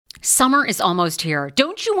Summer is almost here.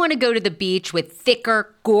 Don't you want to go to the beach with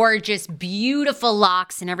thicker, gorgeous, beautiful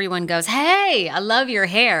locks and everyone goes, "Hey, I love your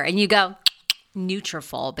hair." And you go,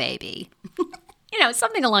 "Nutrafol, baby."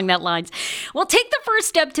 Something along that lines. Well, take the first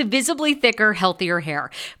step to visibly thicker, healthier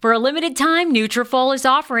hair. For a limited time, Nutrafol is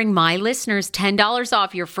offering my listeners $10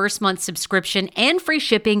 off your first month subscription and free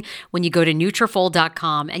shipping when you go to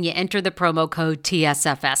Nutrafol.com and you enter the promo code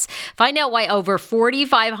TSFS. Find out why over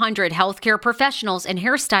 4,500 healthcare professionals and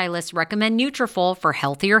hairstylists recommend Nutrafol for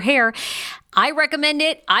healthier hair. I recommend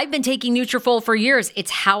it. I've been taking Nutrafol for years.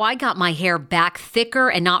 It's how I got my hair back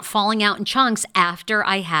thicker and not falling out in chunks after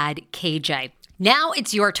I had KJ. Now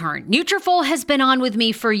it's your turn. Nutrafol has been on with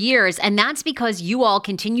me for years, and that's because you all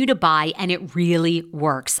continue to buy, and it really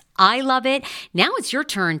works. I love it. Now it's your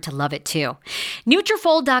turn to love it too.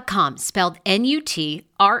 Nutrafol.com, spelled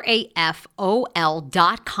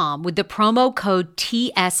Nutrafol.com with the promo code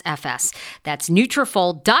TSFS. That's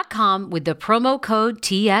Nutrafol.com with the promo code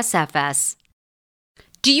TSFS.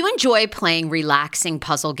 Do you enjoy playing relaxing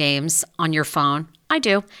puzzle games on your phone? I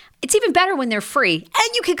do. It's even better when they're free, and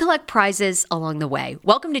you can collect prizes along the way.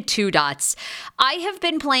 Welcome to Two Dots. I have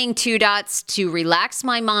been playing Two Dots to relax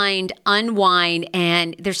my mind, unwind,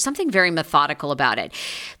 and there's something very methodical about it.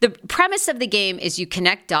 The premise of the game is you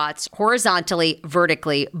connect dots horizontally,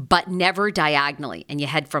 vertically, but never diagonally, and you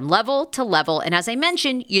head from level to level. And as I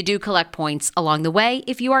mentioned, you do collect points along the way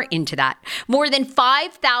if you are into that. More than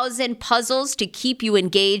 5,000 puzzles to keep you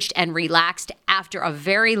engaged and relaxed after a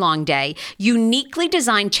very long day. Uniquely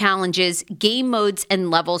designed challenges, game modes,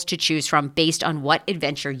 and levels to choose from based on what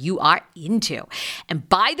adventure you are into. And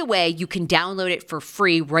by the way, you can download it for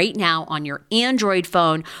free right now on your Android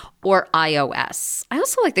phone or iOS. I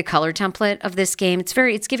also like the color template of this game.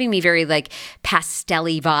 It's giving me very like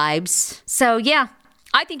pastel-y vibes. So yeah,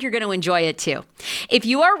 I think you're going to enjoy it too. If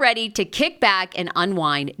you are ready to kick back and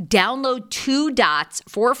unwind, download Two Dots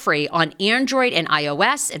for free on Android and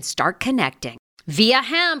iOS and start connecting. Via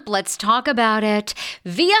Hemp, let's talk about it.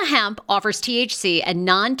 Via Hemp offers THC and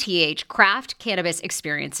non-TH craft cannabis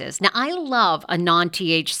experiences. Now, I love a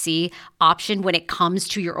non-THC option when it comes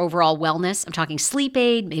to your overall wellness. I'm talking sleep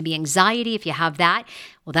aid, maybe anxiety if you have that.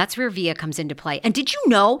 Well, that's where Via comes into play. And did you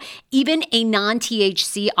know even a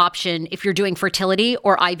non-THC option, if you're doing fertility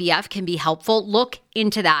or IVF, can be helpful? Look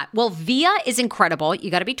into that. Well, Via is incredible.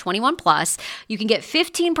 You got to be 21 plus. You can get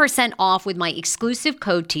 15% off with my exclusive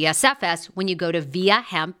code TSFS when you go to Via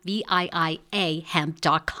Hemp, VIIA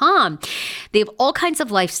hemp.com. They have all kinds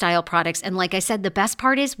of lifestyle products. And like I said, the best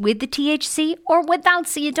part is with the THC or without,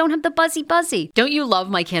 so you don't have the buzzy. Don't you love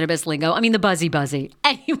my cannabis lingo? I mean, the buzzy.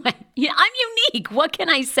 Anyway, I'm unique. What can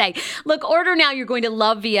I say? Look, order now. You're going to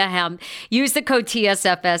love Via Hemp. Use the code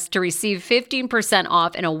TSFS to receive 15%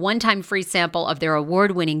 off and a one-time free sample of their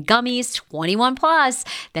award-winning gummies, 21 plus.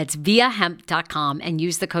 That's viahemp.com, and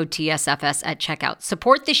use the code TSFS at checkout.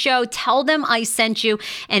 Support the show. Tell them I sent you,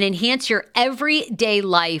 and enhance your everyday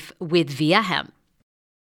life with Via Hemp.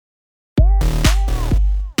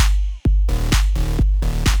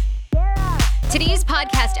 Today's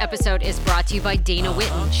podcast episode is brought to you by Dana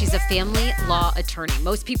Whitten. She's a family law attorney.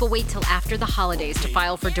 Most people wait till after the holidays to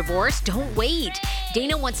file for divorce. Don't wait.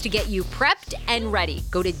 Dana wants to get you prepped and ready.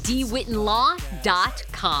 Go to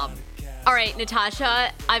dwhittenlaw.com. All right,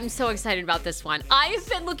 Natasha, I'm so excited about this one. I've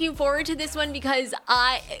been looking forward to this one because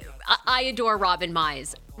I adore Robin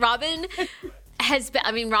Mize. Robin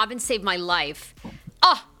saved my life.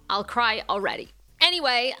 Oh, I'll cry already.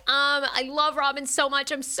 Anyway, I love Robin so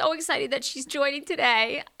much. I'm so excited that she's joining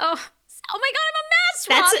today. Oh my God, I'm a mess,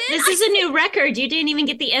 Robin. This is a new record. You didn't even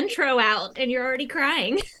get the intro out, and you're already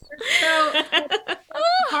crying. So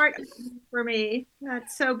hard for me.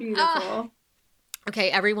 That's so beautiful.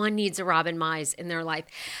 Okay, everyone needs a Robin Mize in their life.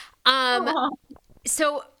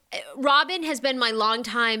 So Robin has been my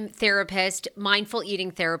longtime therapist, mindful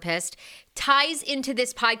eating therapist. Ties into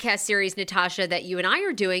this podcast series, Natasha, that you and I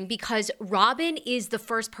are doing, because Robin is the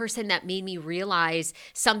first person that made me realize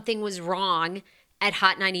something was wrong at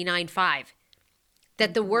Hot 99.5,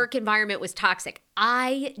 that the work environment was toxic.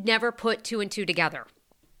 I never put two and two together.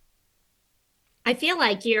 I feel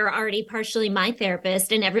like you're already partially my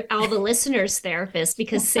therapist and all the listeners' therapist,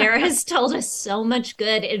 because Sarah has told us so much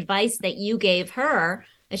good advice that you gave her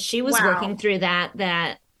as she was working through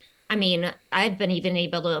that I mean, I've been even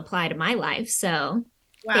able to apply to my life. So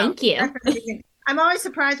thank you. I'm always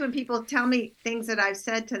surprised when people tell me things that I've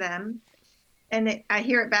said to them, and I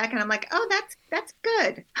hear it back and I'm like, oh, that's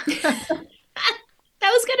good. That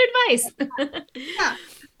was good advice. Yeah.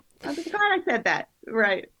 I was glad I said that.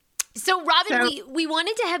 Right. So, Robin, we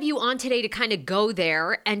wanted to have you on today to kind of go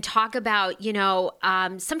there and talk about,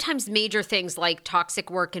 sometimes major things like toxic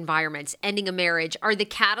work environments, ending a marriage are the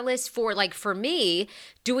catalyst for, like, for me,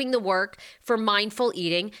 doing the work for mindful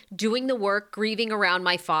eating, doing the work, grieving around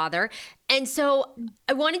my father. And so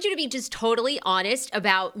I wanted you to be just totally honest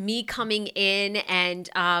about me coming in and,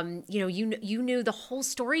 you knew the whole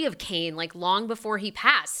story of Kane, like long before he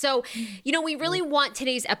passed. So, we really want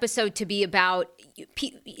today's episode to be about,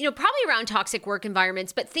 probably around toxic work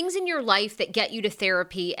environments, but things in your life that get you to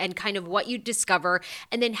therapy and kind of what you discover.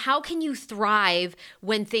 And then how can you thrive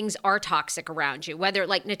when things are toxic around you? Whether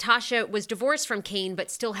like Natasha was divorced from Kane,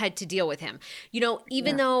 but still had to deal with him,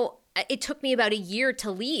 even though it took me about a year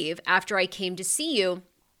to leave after I came to see you.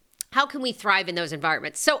 How can we thrive in those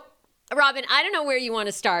environments? So, Robin, I don't know where you want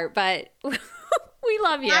to start, but we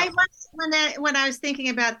love you. When I was thinking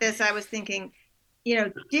about this, I was thinking,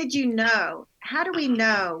 did you know? How do we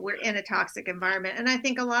know we're in a toxic environment? And I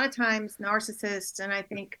think a lot of times narcissists, and I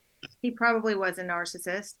think he probably was a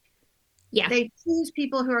narcissist. Yeah. They choose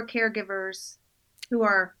people who are caregivers, who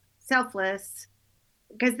are selfless,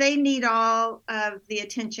 because they need all of the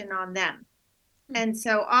attention on them. And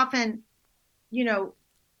so often,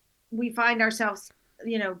 we find ourselves,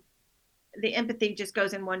 the empathy just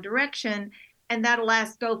goes in one direction, and that'll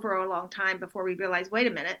go for a long time before we realize, wait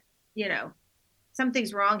a minute,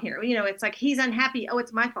 something's wrong here. It's like he's unhappy. Oh,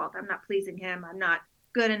 it's my fault. I'm not pleasing him. I'm not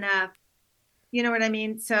good enough. You know what I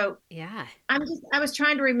mean? So yeah, I was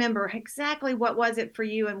trying to remember exactly what was it for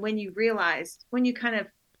you, and when you realized, when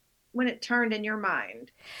it turned in your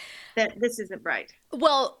mind that this isn't right.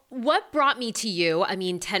 Well, what brought me to you,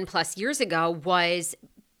 10 plus years ago was,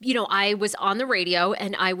 I was on the radio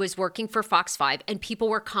and I was working for Fox 5 and people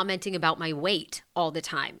were commenting about my weight all the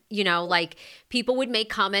time. Like people would make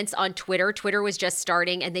comments on Twitter. Twitter was just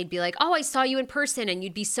starting and they'd be like, oh, I saw you in person and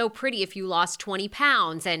you'd be so pretty if you lost 20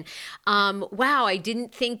 pounds. And wow, I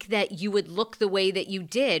didn't think that you would look the way that you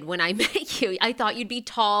did when I met you. I thought you'd be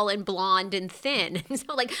tall and blonde and thin. And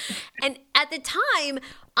so and at the time,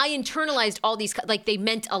 I internalized all these, like they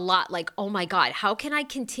meant a lot. Like, oh my God, how can I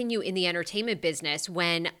continue in the entertainment business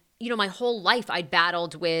when, my whole life I'd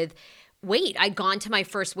battled with weight. I'd gone to my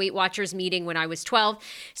first Weight Watchers meeting when I was 12.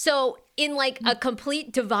 So in like a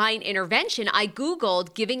complete divine intervention, I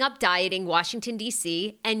Googled giving up dieting, Washington,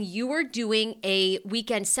 D.C., and you were doing a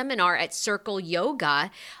weekend seminar at Circle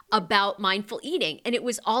Yoga about mindful eating. And it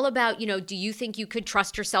was all about, do you think you could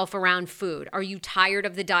trust yourself around food? Are you tired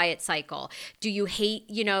of the diet cycle? Do you hate,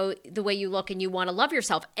 the way you look and you want to love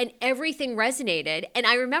yourself? And everything resonated. And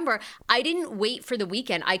I remember I didn't wait for the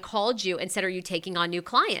weekend. I called you and said, are you taking on new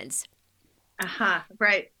clients?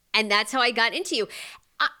 Right. And that's how I got into you.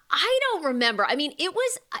 I don't remember. It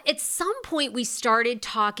was at some point we started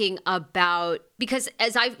talking about, because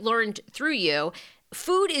as I've learned through you,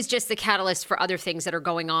 food is just the catalyst for other things that are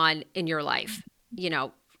going on in your life.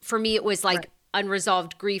 For me, it was like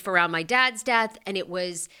unresolved grief around my dad's death. And it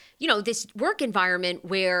was, this work environment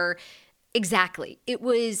where exactly, it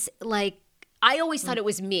was like, I always thought it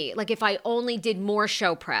was me. Like if I only did more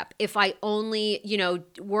show prep, if I only,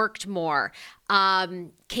 worked more,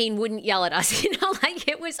 Kane wouldn't yell at us, like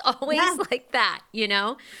it was always like that,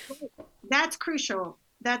 That's crucial.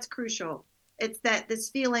 It's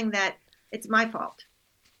this feeling that it's my fault.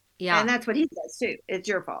 Yeah. And that's what he says too. It's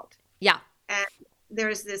your fault. Yeah. And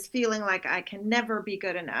there's this feeling like I can never be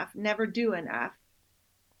good enough, never do enough.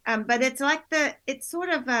 But it's like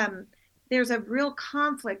there's a real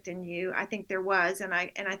conflict in you. I think there was, and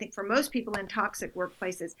I think for most people in toxic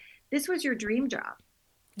workplaces, this was your dream job.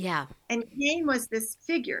 Yeah. And Kane was this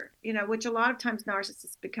figure, which a lot of times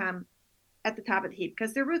narcissists become at the top of the heap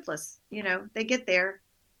because they're ruthless. They get there,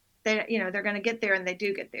 they're going to get there, and they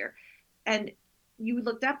do get there. And you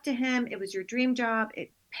looked up to him. It was your dream job. It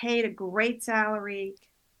paid a great salary,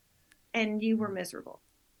 and you were miserable.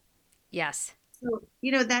 Yes. So,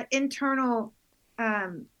 that internal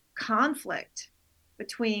conflict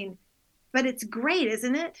between, but it's great,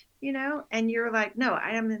 isn't it? And you're like, no,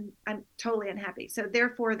 I'm totally unhappy. So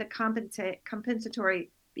therefore the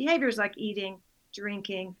compensatory behaviors like eating,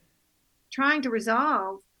 drinking, trying to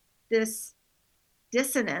resolve this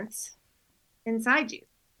dissonance inside you.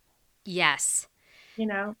 Yes.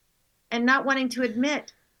 And not wanting to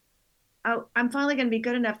admit, oh, I'm finally going to be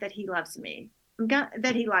good enough that he loves me,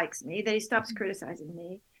 that he likes me, that he stops criticizing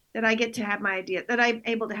me, that I get to have my idea, that I'm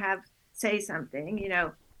able to say something,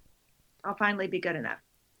 I'll finally be good enough.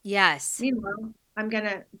 Yes. Meanwhile, I'm going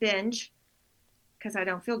to binge because I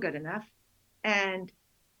don't feel good enough. And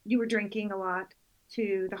you were drinking a lot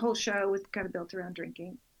too. The whole show was kind of built around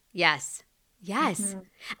drinking. Yes. Yes. Mm-hmm.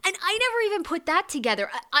 And I never even put that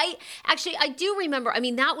together. I do remember, I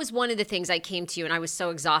mean, that was one of the things I came to you and I was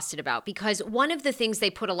so exhausted about, because one of the things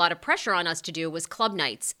they put a lot of pressure on us to do was club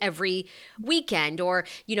nights every weekend, or,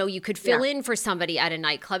 you could fill in for somebody at a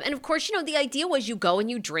nightclub. And of course, the idea was you go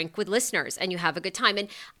and you drink with listeners and you have a good time. And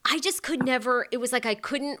I just could never, it was like I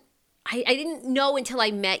didn't know until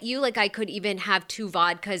I met you, like I could even have 2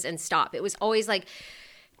 vodkas and stop. It was always like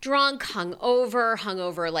drunk,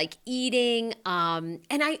 hungover, like eating. And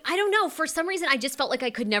I don't know, for some reason, I just felt like I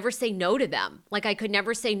could never say no to them. Like I could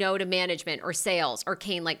never say no to management or sales or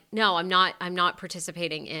Kane. Like, no, I'm not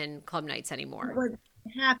participating in club nights anymore. What would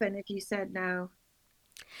happen if you said no?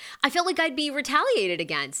 I felt like I'd be retaliated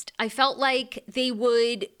against. I felt like they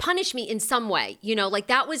would punish me in some way, like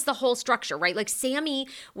that was the whole structure, right? Like Sammy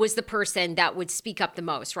was the person that would speak up the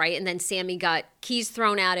most, right? And then Sammy got keys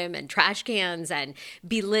thrown at him and trash cans and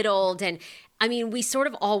belittled. And I mean, we sort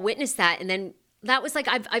of all witnessed that. And then that was like,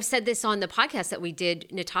 I've said this on the podcast that we did,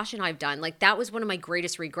 Natasha and I have done, like that was one of my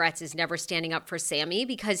greatest regrets, is never standing up for Sammy,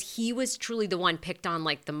 because he was truly the one picked on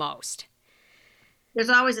like the most. There's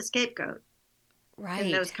always a scapegoat. Right.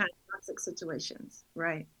 In those kind of toxic situations,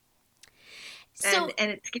 right? So,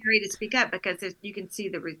 and it's scary to speak up, because you can see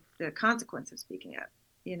the consequence of speaking up,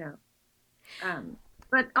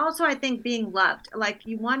 But also, I think being loved, like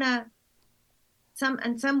you want to,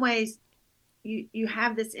 in some ways, you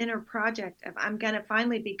have this inner project of, I'm going to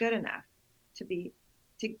finally be good enough to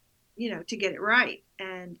get it right,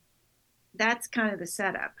 and that's kind of the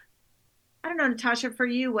setup. I don't know, Natasha, for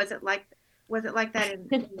you, was it like that in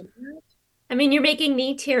the marriage? I mean, you're making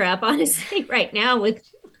me tear up, honestly, right now with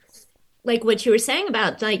like what you were saying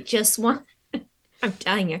about like I'm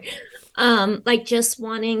dying here. Like just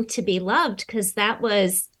wanting to be loved, because that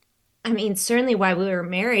was, I mean, certainly why we were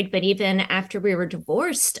married, but even after we were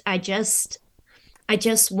divorced, I just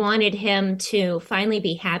wanted him to finally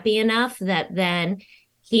be happy enough that then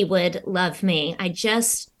he would love me.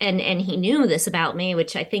 And he knew this about me,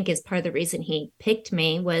 which I think is part of the reason he picked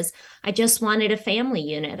me, was I just wanted a family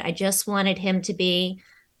unit. I just wanted him to be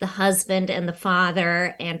the husband and the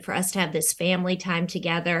father, and for us to have this family time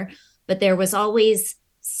together. But there was always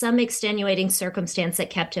some extenuating circumstance that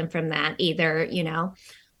kept him from that. Either,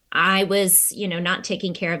 I was, not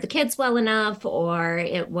taking care of the kids well enough, or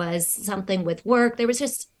it was something with work. There was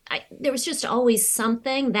just always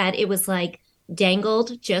something that it was like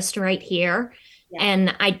dangled just right here. Yeah.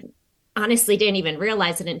 And I honestly didn't even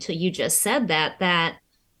realize it until you just said that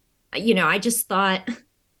I just thought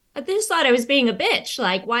I was being a bitch.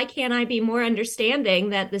 Like, why can't I be more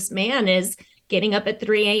understanding that this man is getting up at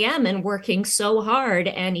 3 a.m. and working so hard,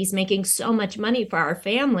 and he's making so much money for our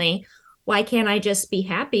family? Why can't I just be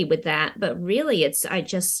happy with that? But really, I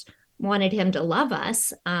just wanted him to love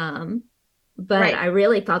us. But right. I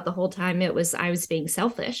really thought the whole time I was being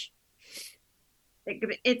selfish.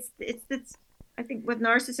 It's I think with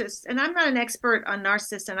narcissists, and I'm not an expert on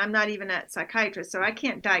narcissists, and I'm not even a psychiatrist, so I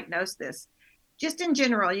can't diagnose this. Just in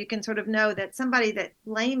general, you can sort of know that somebody that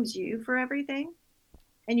blames you for everything,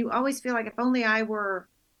 and you always feel like, if only I were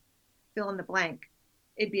fill in the blank,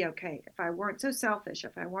 it'd be okay. If I weren't so selfish,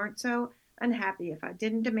 if I weren't so unhappy, if I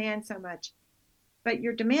didn't demand so much. But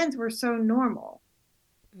your demands were so normal.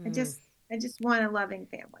 I just want a loving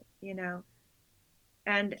family,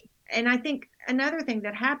 And I think another thing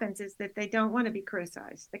that happens is that they don't want to be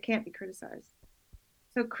criticized. They can't be criticized.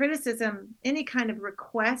 So criticism, any kind of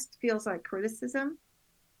request, feels like criticism.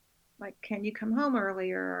 Like, can you come home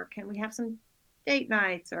earlier? Or can we have some date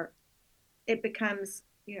nights? Or it becomes,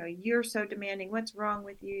 you're so demanding. What's wrong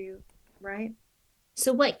with you? Right?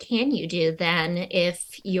 So what can you do then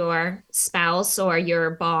if your spouse or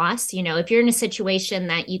your boss, if you're in a situation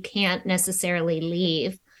that you can't necessarily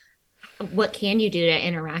leave? What can you do to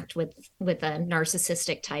interact with a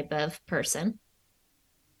narcissistic type of person?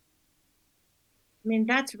 I mean,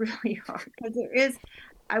 that's really hard, because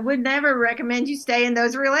I would never recommend you stay in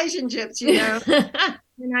those relationships,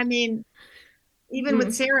 And I mean, even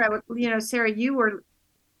with Sarah, Sarah, you were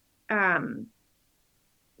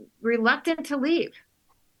reluctant to leave.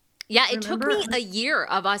 Yeah, it took me a year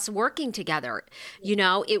of us working together.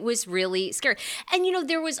 It was really scary. And,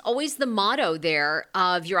 there was always the motto there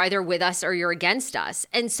of, you're either with us or you're against us.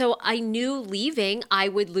 And so I knew leaving, I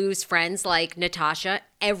would lose friends like Natasha,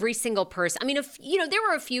 every single person. I mean, there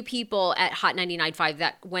were a few people at Hot 99.5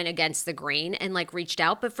 that went against the grain and like reached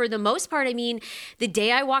out. But for the most part, I mean, the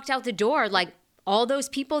day I walked out the door, like all those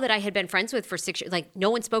people that I had been friends with for 6 years, like no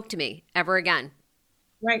one spoke to me ever again.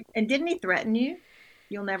 Right. And didn't he threaten you?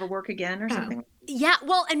 You'll never work again or something? Yeah,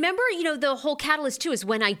 well, and remember, the whole catalyst too is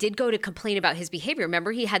when I did go to complain about his behavior.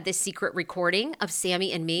 Remember, he had this secret recording of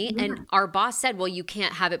Sammy and me, and our boss said, well, you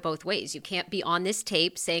can't have it both ways. You can't be on this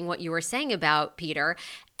tape saying what you were saying about Peter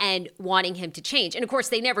and wanting him to change. And of course,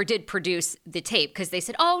 they never did produce the tape because they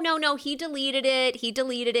said, oh, no, he deleted it. He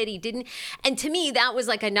didn't. And to me, that was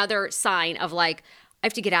like another sign of like, I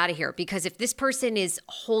have to get out of here, because if this person is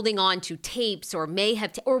holding on to tapes or may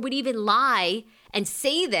have, or would even lie and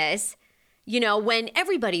say this, when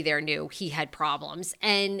everybody there knew he had problems.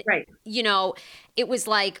 And, Right. It was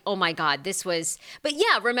like, oh my God, but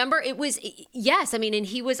yeah, remember it was, yes. I mean, and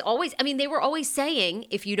he was always, they were always saying,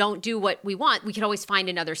 if you don't do what we want, we can always find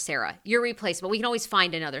another Sarah. You're replaceable. We can always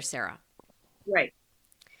find another Sarah. Right.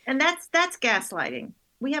 And that's gaslighting.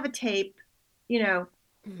 We have a tape,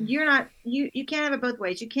 you're not, you can't have it both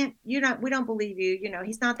ways. We don't believe you.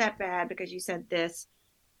 He's not that bad because you said this.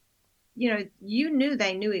 You knew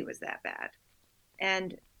they knew he was that bad.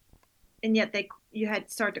 And yet you had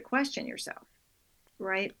to start to question yourself.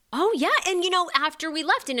 Right. Oh, yeah. And, after we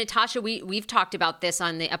left, and Natasha, we've talked about this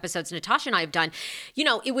on the episodes Natasha and I have done,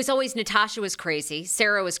 it was always Natasha was crazy,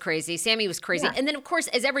 Sarah was crazy, Sammy was crazy. Yeah. And then, of course,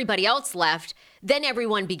 as everybody else left, then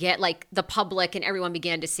everyone began, like the public and everyone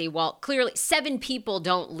began to see, well, clearly 7 people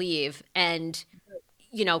don't leave. And,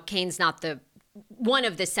 Kane's not one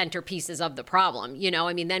of the centerpieces of the problem.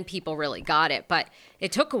 Then people really got it. But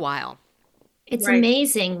it took a while. It's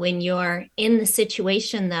amazing when you're in the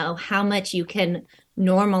situation, though, how much you can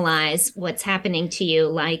normalize what's happening to you,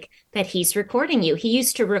 like that he's recording you. He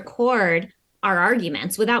used to record our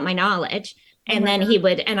arguments without my knowledge. And then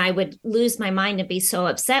I would lose my mind and be so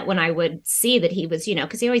upset when I would see that he was,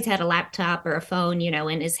 because he always had a laptop or a phone,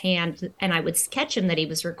 in his hand. And I would catch him that he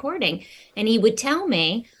was recording. And he would tell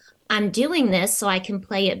me, I'm doing this so I can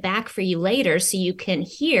play it back for you later so you can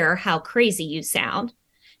hear how crazy you sound.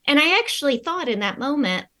 And I actually thought in that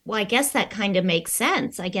moment, well, I guess that kind of makes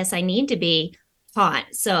sense. I guess I need to be taught.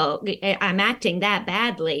 So I'm acting that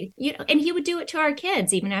badly, and he would do it to our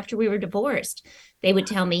kids. Even after we were divorced, they would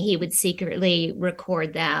tell me he would secretly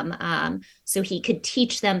record them so he could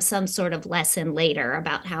teach them some sort of lesson later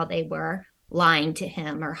about how they were lying to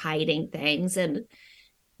him or hiding things.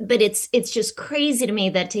 But it's just crazy to me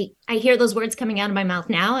that I hear those words coming out of my mouth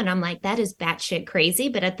now. And I'm like, that is batshit crazy.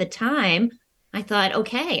 But at the time, I thought,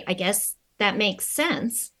 okay, I guess that makes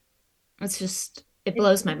sense. It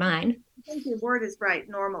blows my mind. I think your word is right.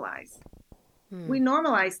 Normalize. We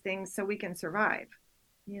normalize things so we can survive.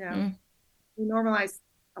 We normalize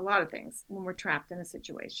a lot of things when we're trapped in a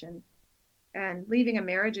situation. And leaving a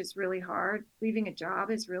marriage is really hard. Leaving a job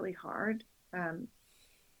is really hard.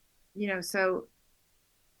 So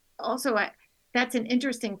also that's an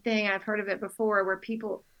interesting thing. I've heard of it before where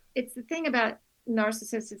it's the thing about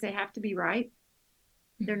narcissists is they have to be right.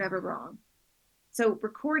 They're never wrong. So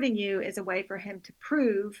recording you is a way for him to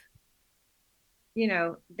prove,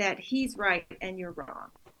 that he's right and you're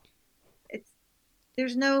wrong.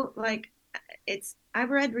 I've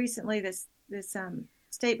read recently this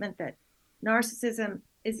statement that narcissism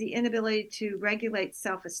is the inability to regulate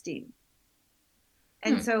self-esteem.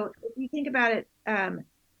 And so if you think about it,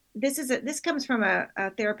 this comes from a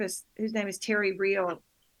therapist whose name is Terry Real.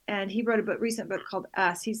 And he wrote a recent book called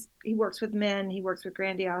Us. He works with men. He works with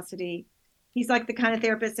grandiosity. He's like the kind of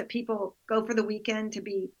therapist that people go for the weekend to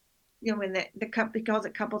be, when he calls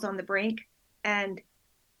it couples on the brink. And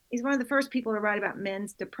he's one of the first people to write about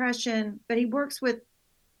men's depression. But he works with,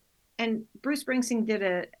 and Bruce Springsteen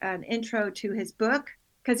did an intro to his book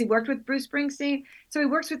because he worked with Bruce Springsteen. So he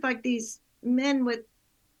works with like these men with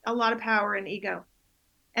a lot of power and ego.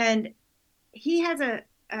 And he has a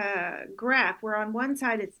graph where on one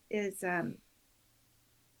side is in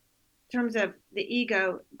terms of the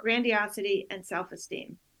ego, grandiosity and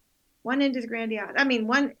self-esteem. One end is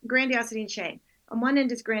grandiosity and shame. On one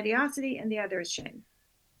end is grandiosity and the other is shame.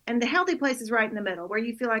 And the healthy place is right in the middle where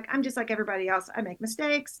you feel like I'm just like everybody else. I make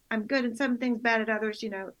mistakes. I'm good at some things, bad at others.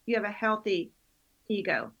 You have a healthy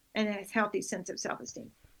ego and a healthy sense of self-esteem.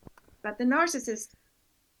 But the narcissist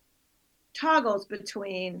toggles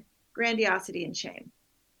between grandiosity and shame.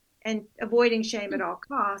 And avoiding shame at all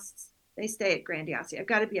costs, they stay at grandiosity. I've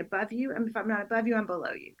got to be above you. If I'm not above you, I'm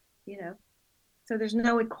below you, So there's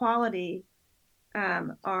no equality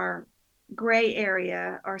or gray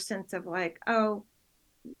area or sense of like, oh,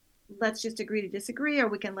 let's just agree to disagree or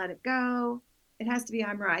we can let it go. It has to be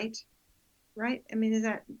I'm right. Right? Is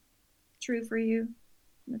that true for you,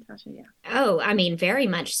 Natasha? Yeah. Oh, very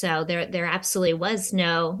much so. There absolutely was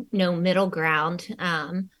no middle ground.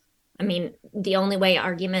 The only way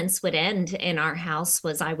arguments would end in our house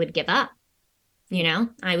was I would give up.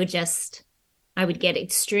 I would just I would get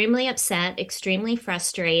extremely upset, extremely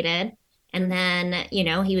frustrated. And then,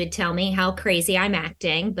 he would tell me how crazy I'm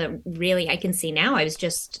acting. But really, I can see now I was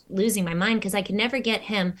just losing my mind because I could never get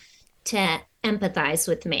him to empathize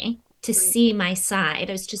with me, to see my side.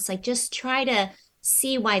 I was just like, just try to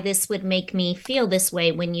see why this would make me feel this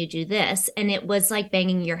way when you do this. And it was like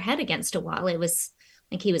banging your head against a wall. It was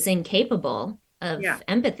like he was incapable of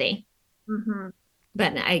empathy. Mm-hmm.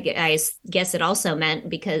 But I guess it also meant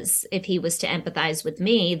because if he was to empathize with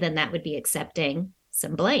me, then that would be accepting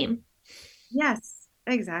some blame. Yes,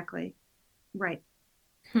 exactly. Right.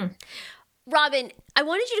 Robin, I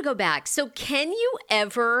wanted you to go back. So can you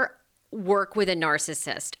ever work with a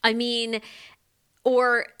narcissist? I mean,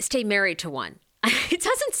 or stay married to one? It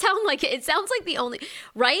doesn't sound like it. It sounds like the only,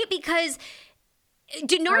 right? Because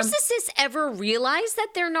do narcissists ever realize that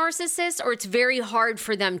they're narcissists, or it's very hard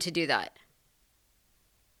for them to do that?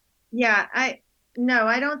 Yeah, I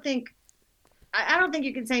don't think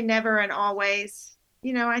you can say never and always.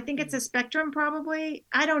 I think it's a spectrum probably.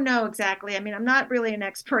 I don't know exactly. I mean, I'm not really an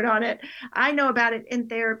expert on it. I know about it in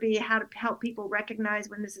therapy, how to help people recognize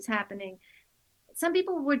when this is happening. Some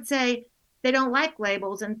people would say they don't like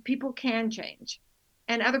labels and people can change.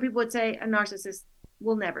 And other people would say a narcissist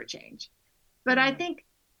will never change. But I think,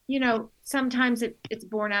 sometimes it's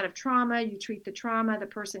born out of trauma. You treat the trauma, the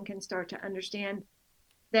person can start to understand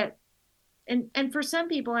that. And for some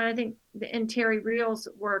people, and I think in Terry Real's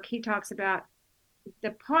work, he talks about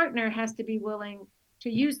the partner has to be willing to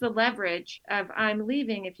use the leverage of I'm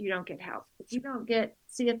leaving if you don't get help. If you don't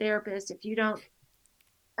see a therapist, if you don't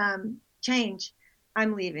change,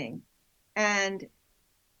 I'm leaving. And,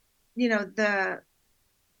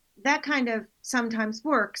 that kind of sometimes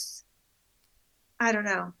works. I don't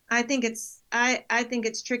know. I think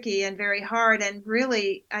it's tricky and very hard. And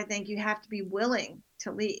really, I think you have to be willing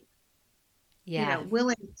to leave. Yeah.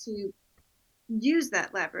 Willing to use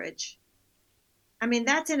that leverage. I mean,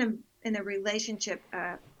 that's in a relationship,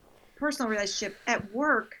 personal relationship. At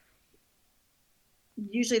work,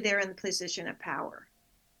 usually they're in the position of power.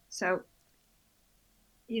 So,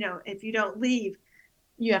 if you don't leave,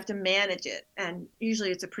 you have to manage it. And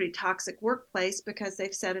usually it's a pretty toxic workplace because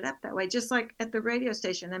they've set it up that way. Just like at the radio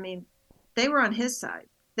station. I mean, they were on his side.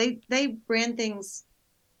 They ran things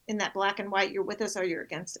in that black and white, you're with us or you're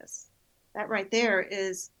against us. That right there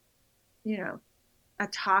is, a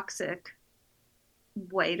toxic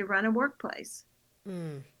way to run a workplace.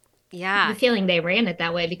 Yeah. The feeling they ran it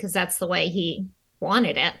that way because that's the way he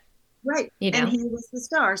wanted it. Right. And he was the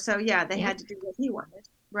star. So they had to do what he wanted.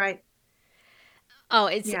 Right. Oh,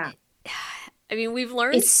 I mean, we've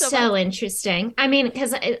learned it's so interesting. I mean,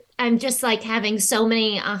 because I'm just like having so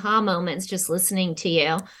many aha moments just listening to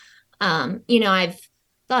you. I've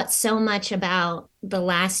thought so much about the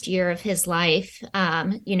last year of his life.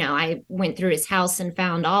 I went through his house and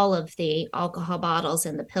found all of the alcohol bottles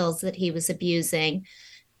and the pills that he was abusing.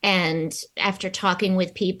 And after talking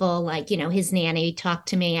with people, like, his nanny talked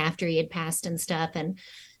to me after he had passed and stuff and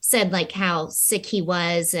said like how sick he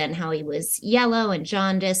was and how he was yellow and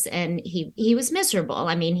jaundice and he was miserable.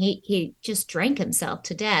 I mean, he just drank himself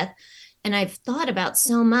to death. And I've thought about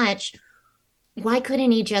so much, why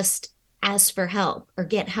couldn't he just ask for help or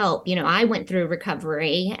get help? I went through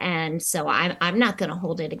recovery, and so I'm not going to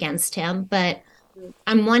hold it against him. But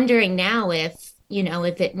I'm wondering now if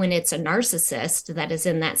when it's a narcissist that is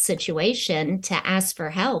in that situation, to ask for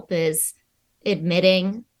help is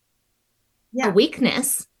admitting a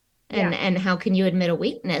weakness. And how can you admit a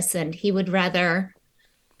weakness? And he would rather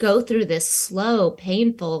go through this slow,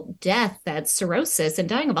 painful death that's cirrhosis, and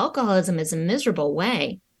dying of alcoholism is a miserable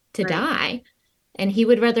way to die. And he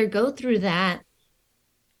would rather go through that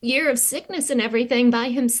year of sickness and everything by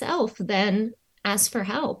himself than ask for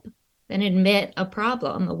help and admit a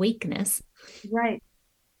problem, a weakness. Right.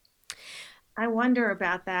 I wonder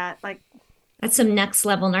about that. Like, that's some next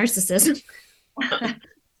level narcissism.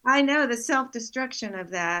 I know, the self-destruction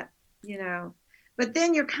of that, but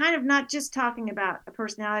then you're kind of not just talking about a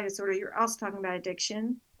personality disorder, you're also talking about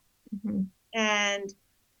addiction. Mm-hmm.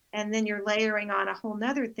 And then you're layering on a whole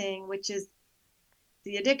nother thing, which is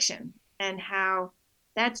the addiction and how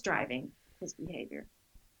that's driving his behavior.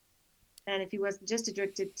 And if he wasn't just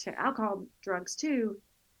addicted to alcohol, drugs too,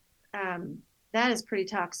 that is pretty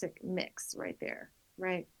toxic mix right there.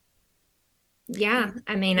 Right. Yeah.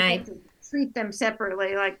 I mean, I treat them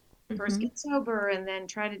separately, like first get sober and then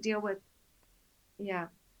try to deal with. Yeah.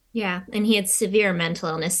 Yeah. And he had severe mental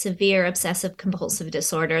illness, severe obsessive compulsive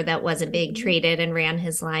disorder that wasn't being treated and ran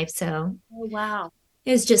his life. So, oh, wow.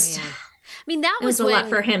 It was just, I mean, that was a lot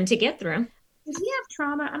for him to get through. Does he have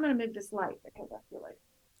trauma? I'm going to move this light because I feel like.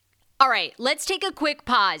 All right, let's take a quick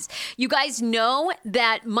pause. You guys know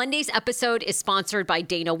that Monday's episode is sponsored by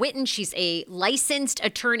Dana Whitten. She's a licensed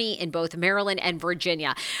attorney in both Maryland and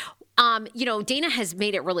Virginia. Dana has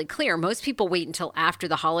made it really clear. Most people wait until after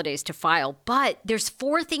the holidays to file, but there's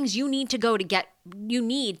 4 things you need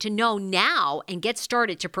to know now and get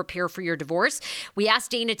started to prepare for your divorce. We asked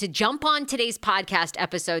Dana to jump on today's podcast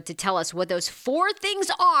episode to tell us what those 4 things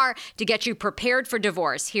are to get you prepared for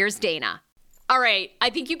divorce. Here's Dana. All right. I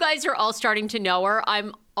think you guys are all starting to know her.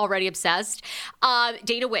 I'm already obsessed.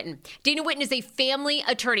 Dana Whitten. Dana Whitten is a family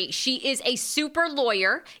attorney. She is a super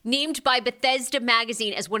lawyer named by Bethesda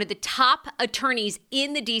Magazine as one of the top attorneys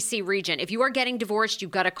in the DC region. If you are getting divorced, you've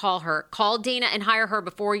got to call her. Call Dana and hire her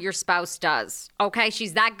before your spouse does. Okay?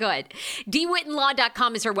 She's that good.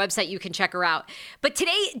 dwhittenlaw.com is her website. You can check her out. But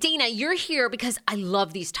today, Dana, you're here because I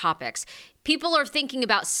love these topics. People are thinking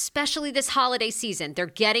about, especially this holiday season, they're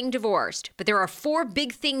getting divorced, but there are 4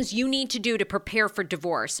 big things you need to do to prepare for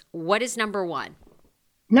divorce. What is number 1?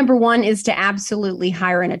 Number 1 is to absolutely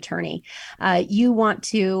hire an attorney. You want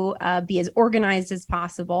to be as organized as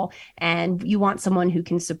possible, and you want someone who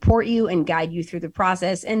can support you and guide you through the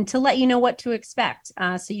process and to let you know what to expect.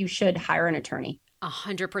 So you should hire an attorney.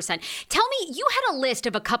 100%. Tell me, you had a list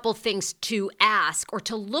of a couple things to ask or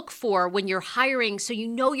to look for when you're hiring so you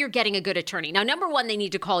know you're getting a good attorney. Now, number 1, they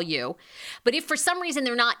need to call you. But if for some reason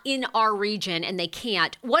they're not in our region and they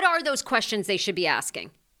can't, what are those questions they should be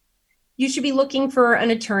asking? You should be looking for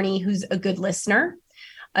an attorney who's a good listener,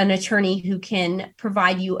 an attorney who can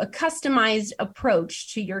provide you a customized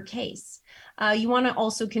approach to your case. You want to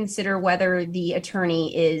also consider whether the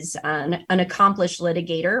attorney is an accomplished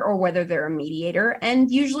litigator or whether they're a mediator.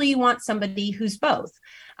 And usually you want somebody who's both.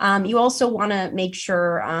 You also want to make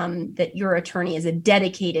sure that your attorney is a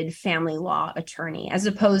dedicated family law attorney, as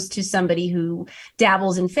opposed to somebody who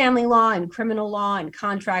dabbles in family law and criminal law and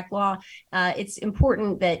contract law. It's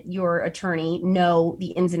important that your attorney know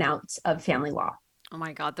the ins and outs of family law. Oh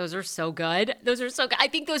my God, those are so good. Those are so good. I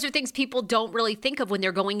think those are things people don't really think of when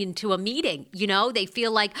they're going into a meeting. You know, they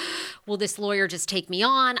feel like, will this lawyer just take me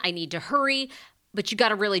on? I need to hurry. But you got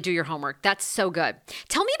to really do your homework. That's so good.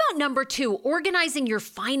 Tell me about number 2, organizing your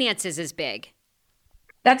finances is big.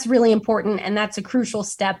 That's really important, and that's a crucial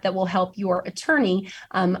step that will help your attorney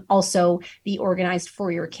also be organized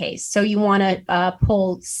for your case. So you want to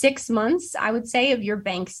pull 6 months, I would say, of your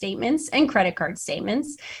bank statements and credit card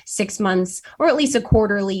statements, 6 months, or at least a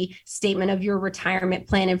quarterly statement of your retirement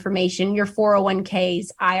plan information, your 401ks,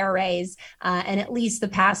 IRAs, and at least the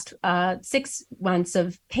past 6 months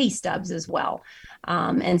of pay stubs as well.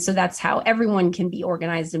 And so that's how everyone can be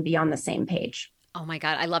organized and be on the same page. Oh my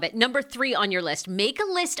God, I love it. Number 3 on your list, make a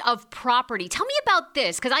list of property. Tell me about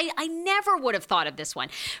this, because I never would have thought of this one.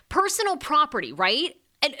 Personal property, right?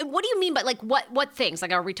 And what do you mean by what things?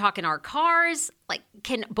 Like, are we talking our cars? Like,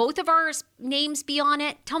 can both of our names be on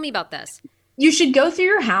it? Tell me about this. You should go through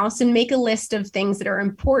your house and make a list of things that are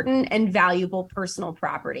important and valuable personal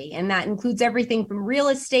property. And that includes everything from real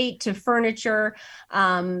estate to furniture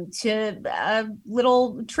to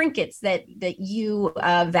little trinkets that you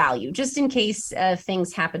value, just in case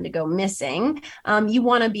things happen to go missing. You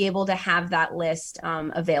want to be able to have that list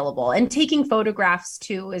available. And taking photographs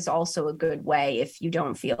too is also a good way if you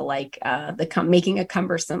don't feel like making a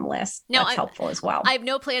cumbersome list. No, that's helpful as well. I have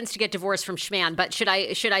no plans to get divorced from Schman, but should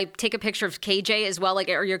I take a picture of KJ as well? Like,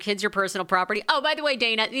 are your kids your personal property? Oh, by the way,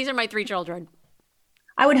 Dana, these are my 3 children.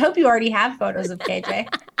 I would hope you already have photos of KJ.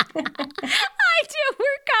 I do.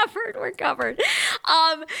 We're covered.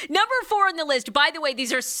 Number 4 on the list. By the way,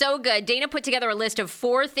 these are so good. Dana put together a list of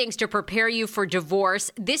 4 things to prepare you for divorce.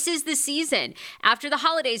 This is the season. After the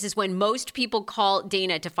holidays is when most people call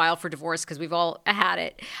Dana to file for divorce because we've all had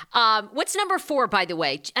it. What's number 4, by the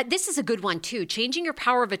way? This is a good one, too. Changing your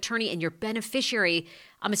power of attorney and your beneficiary.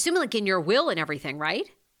 I'm assuming like in your will and everything, right?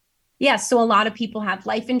 Yes. So a lot of people have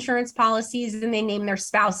life insurance policies and they name their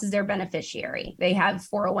spouse as their beneficiary. They have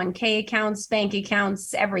 401k accounts, bank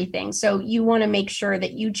accounts, everything. So you want to make sure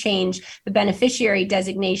that you change the beneficiary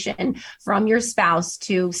designation from your spouse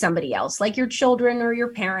to somebody else, like your children or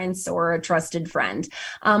your parents or a trusted friend.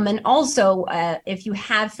 And also, if you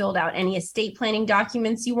have filled out any estate planning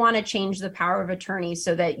documents, you want to change the power of attorney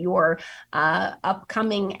so that your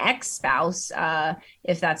upcoming ex-spouse,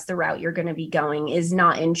 if that's the route you're going to be going, is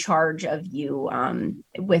not in charge of you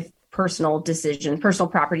with personal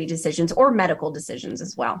property decisions or medical decisions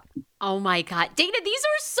as well. Oh my God. Dana,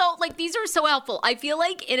 these are so helpful. I feel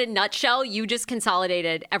like in a nutshell, you just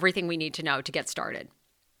consolidated everything we need to know to get started.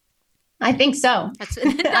 I think so. That's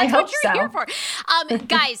I hope what you're so. here for.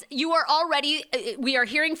 Guys, you are already, we are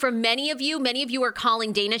hearing from many of you. Many of you are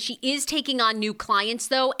calling Dana. She is taking on new clients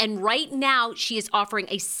though. And right now she is offering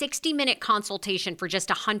a 60-minute consultation for just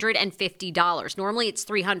 $150. Normally it's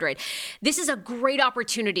 $300. This is a great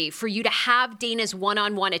opportunity for you to have Dana's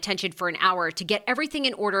one-on-one attention for an hour to get everything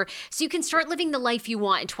in order so you can start living the life you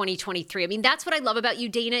want in 2023. I mean, that's what I love about you,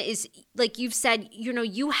 Dana, is like you've said,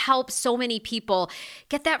 you help so many people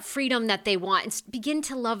get that freedom that they want and begin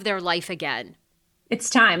to love their life again. It's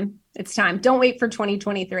time. It's time. Don't wait for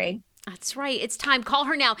 2023. That's right. It's time. Call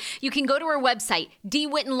her now. You can go to her website,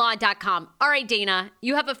 dwittenlaw.com. All right, Dana,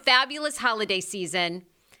 you have a fabulous holiday season.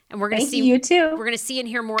 And we're going to see you too. We're going to see and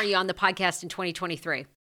hear more of you on the podcast in 2023.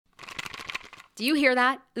 Do you hear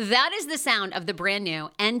that? That is the sound of the brand new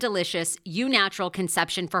and delicious Eu Natural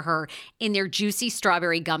Conception for Her in their juicy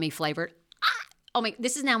strawberry gummy flavor. Oh my,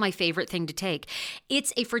 this is now my favorite thing to take.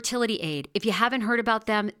 It's a fertility aid. If you haven't heard about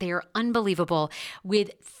them, they are unbelievable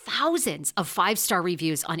with thousands of 5-star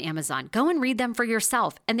reviews on Amazon. Go and read them for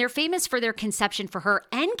yourself. And they're famous for their Conception for Her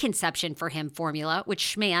and Conception for Him formula, which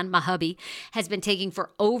Schman, my hubby, has been taking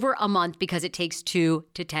for over a month because it takes two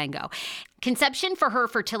to tango. Conception for Her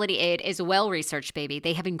fertility aid is well-researched, baby.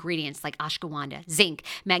 They have ingredients like ashwagandha, zinc,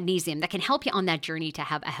 magnesium that can help you on that journey to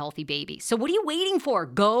have a healthy baby. So what are you waiting for?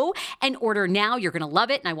 Go and order now. You're going to love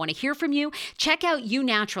it, and I want to hear from you. Check out Eu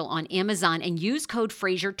Natural on Amazon and use code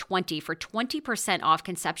Fraser20 for 20% off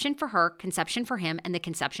Conception for Her, Conception for Him, and the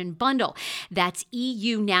Conception Bundle. That's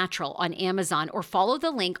EU Natural on Amazon, or follow the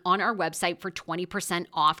link on our website for 20%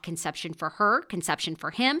 off Conception for Her, Conception for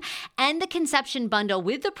Him, and the Conception Bundle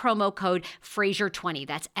with the promo code Fraser20.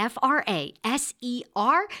 That's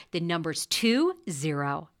Fraser, the numbers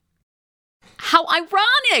 20. How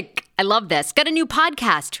ironic. I love this. Got a new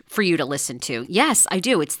podcast for you to listen to. Yes, I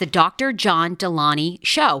do. It's the Dr. John Delaney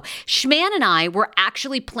Show. Schman and I were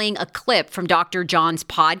actually playing a clip from Dr. John's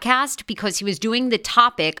podcast because he was doing the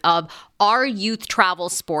topic of are youth travel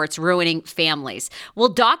sports ruining families? Well,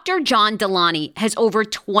 Dr. John Delaney has over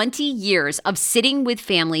 20 years of sitting with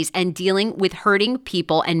families and dealing with hurting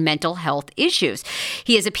people and mental health issues.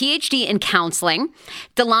 He has a PhD in counseling.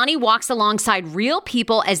 Delaney walks alongside real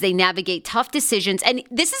people as they navigate tough decisions. And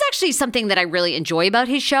this is actually something that I really enjoy about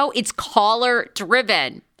his show. It's caller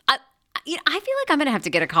driven. I feel like I'm going to have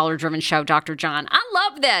to get a caller-driven show, Dr. John. I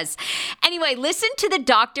love this. Anyway, listen to the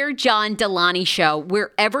Dr. John Delaney Show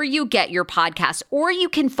wherever you get your podcast, or you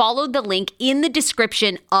can follow the link in the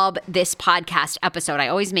description of this podcast episode. I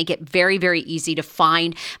always make it very, very easy to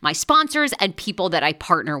find my sponsors and people that I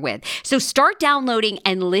partner with. So start downloading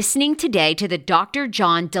and listening today to the Dr.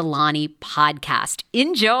 John Delaney podcast.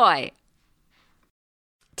 Enjoy.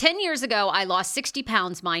 10 years ago, I lost 60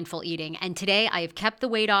 pounds mindful eating, and today I have kept the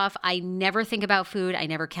weight off. I never think about food. I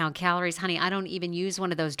never count calories. Honey, I don't even use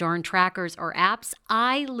one of those darn trackers or apps.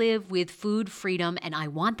 I live with food freedom, and I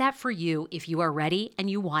want that for you if you are ready and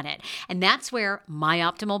you want it. And that's where My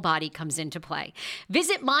Optimal Body comes into play.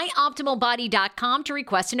 Visit myoptimalbody.com to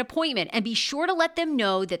request an appointment, and be sure to let them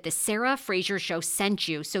know that the Sarah Fraser Show sent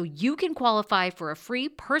you so you can qualify for a free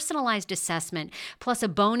personalized assessment plus a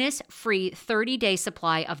bonus free 30-day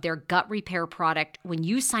supply of their gut repair product when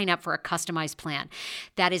you sign up for a customized plan.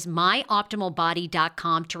 That is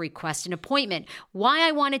myoptimalbody.com to request an appointment. Why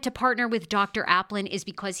I wanted to partner with Dr. Applin is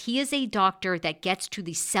because he is a doctor that gets to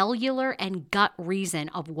the cellular and gut reason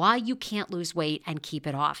of why you can't lose weight and keep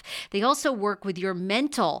it off. They also work with your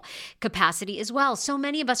mental capacity as well. So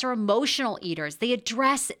many of us are emotional eaters. They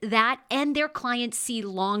address that, and their clients see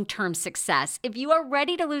long-term success. If you are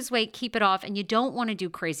ready to lose weight, keep it off, and you don't want to do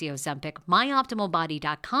crazy Ozempic,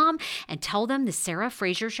 myoptimalbody.com, and tell them the Sarah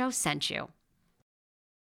Fraser Show sent you.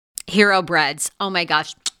 Hero breads. Oh my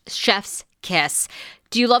gosh. Chef's kiss.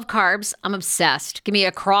 Do you love carbs? I'm obsessed. Give me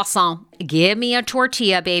a croissant. Give me a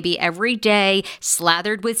tortilla, baby, every day,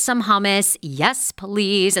 slathered with some hummus. Yes,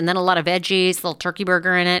 please. And then a lot of veggies, a little turkey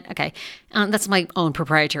burger in it. Okay. That's my own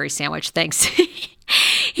proprietary sandwich. Thanks.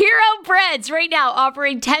 Hero breads right now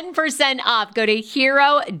offering 10% off. Go to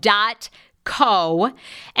hero.co.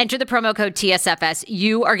 Enter the promo code TSFS.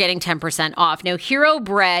 You are getting 10% off. Now, Hero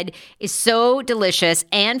bread is so delicious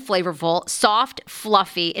and flavorful, soft,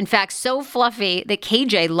 fluffy. In fact, so fluffy that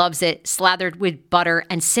KJ loves it slathered with butter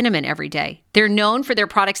and cinnamon every day. They're known for their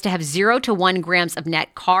products to have 0 to 1 grams of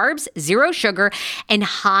net carbs, 0 sugar, and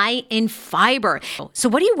high in fiber. So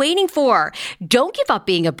what are you waiting for? Don't give up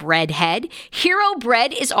being a breadhead. Hero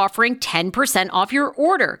Bread is offering 10% off your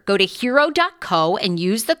order. Go to hero.co and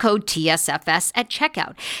use the code TSFS at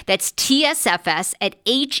checkout. That's TSFS at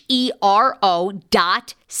hero.co.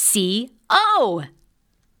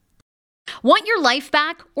 Want your life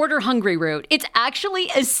back? Order Hungry Root. It's actually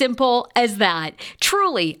as simple as that.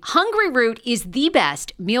 Truly, Hungry Root is the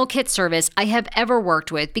best meal kit service I have ever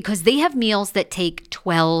worked with because they have meals that take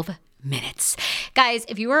 12 minutes. Guys,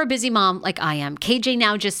 if you are a busy mom like I am, KJ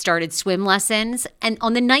now just started swim lessons. And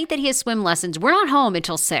on the night that he has swim lessons, we're not home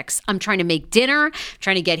until 6. I'm trying to make dinner,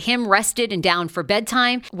 trying to get him rested and down for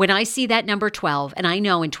bedtime. When I see that number 12, and I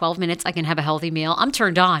know in 12 minutes I can have a healthy meal, I'm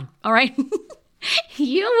turned on. All right.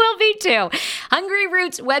 You will be too. Hungry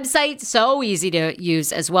Root's website, so easy to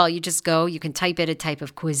use as well. You just go, you can type in a type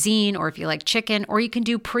of cuisine, or if you like chicken, or you can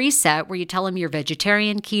do preset where you tell them you're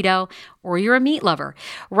vegetarian, keto, or you're a meat lover.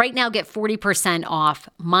 Right now, get 40% off.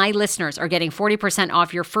 My listeners are getting 40%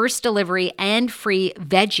 off your first delivery and free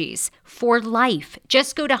veggies for life.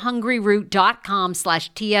 Just go to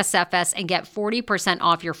hungryroot.com/TSFS and get 40%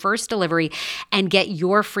 off your first delivery and get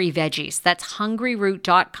your free veggies. That's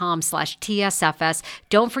hungryroot.com/TSFS.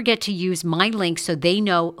 Don't forget to use my link so they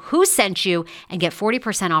know who sent you and get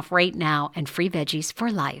 40% off right now and free veggies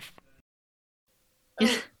for life.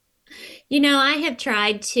 You know, I have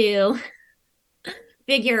tried to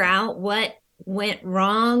figure out what went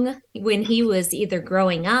wrong when he was either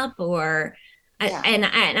growing up or, and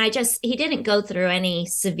I just, he didn't go through any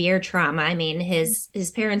severe trauma. I mean, his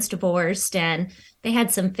parents divorced and they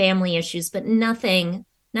had some family issues, but nothing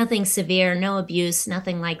severe, no abuse,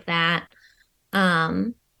 nothing like that.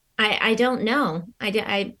 I don't know.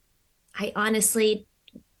 I honestly,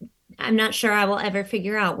 I'm not sure I will ever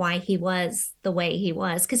figure out why he was the way he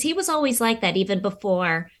was, because he was always like that even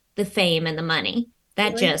before the fame and the money.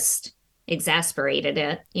 That just exasperated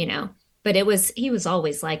it, you know. But he was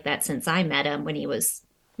always like that since I met him when he was,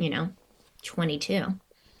 22.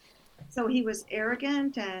 So he was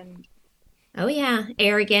arrogant and... Oh, yeah.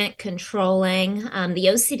 Arrogant, controlling. The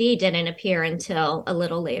OCD didn't appear until a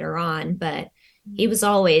little later on, but he was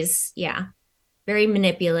always, very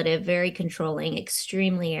manipulative, very controlling,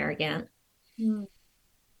 extremely arrogant. Robin,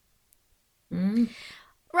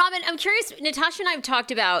 I'm curious, Natasha and I have talked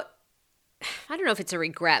about, I don't know if it's a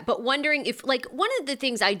regret, but wondering if, like, one of the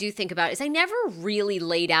things I do think about is I never really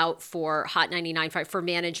laid out for Hot 99.5 for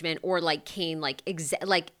management or like Kane, like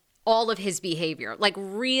all of his behavior, like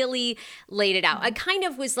really laid it out. I kind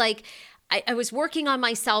of was like, I was working on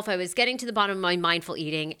myself. I was getting to the bottom of my mindful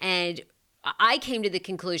eating, and I came to the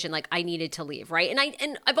conclusion like I needed to leave, right?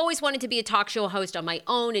 And I've always wanted to be a talk show host on my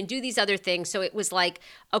own and do these other things. So it was like,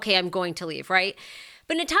 okay, I'm going to leave, right?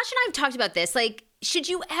 But Natasha and I have talked about this. Like, should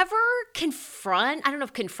you ever confront? I don't know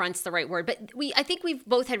if confront's the right word, but I think we've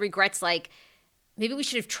both had regrets. Like, maybe we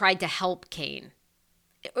should have tried to help Kane.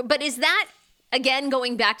 But is that, again,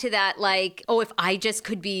 going back to that, like, oh, if I just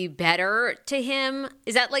could be better to him,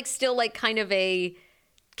 is that like still like kind of a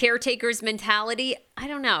caretaker's mentality? I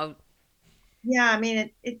don't know. Yeah, I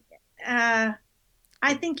mean, I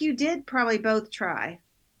think you did probably both try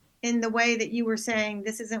in the way that you were saying,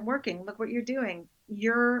 this isn't working. Look what you're doing.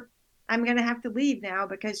 I'm going to have to leave now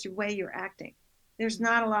because the way you're acting. There's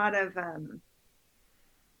not a lot of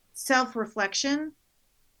self-reflection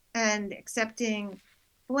and accepting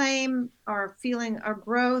blame or feeling or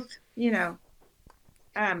growth, The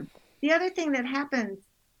other thing that happens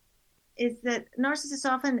is that narcissists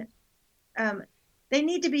often, they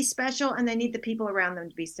need to be special and they need the people around them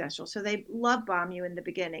to be special. So they love bomb you in the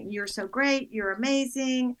beginning. You're so great. You're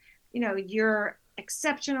amazing. You're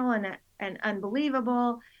exceptional and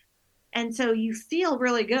unbelievable. And so you feel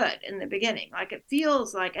really good in the beginning. Like it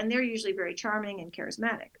feels like, and they're usually very charming and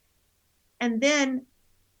charismatic. And then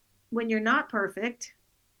when you're not perfect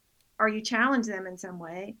or you challenge them in some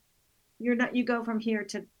way, you go from here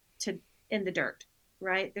to in the dirt,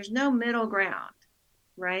 right? There's no middle ground,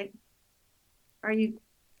 right? Are you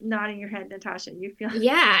nodding your head, Natasha? You feel?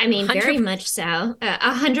 Yeah, I mean, very much so.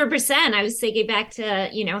 100%. I was thinking back to,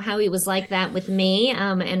 how he was like that with me.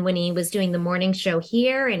 And when he was doing the morning show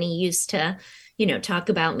here and he used to, talk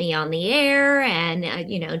about me on the air and,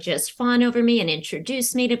 just fawn over me and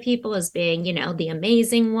introduce me to people as being, the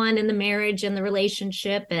amazing one in the marriage and the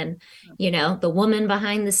relationship and, the woman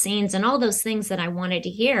behind the scenes and all those things that I wanted to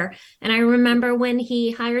hear. And I remember when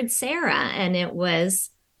he hired Sarah and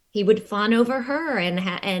he would fawn over her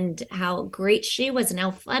and how great she was and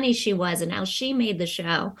how funny she was and how she made the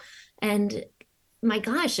show. And my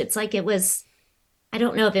gosh, it's like I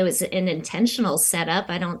don't know if it was an intentional setup.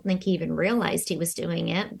 I don't think he even realized he was doing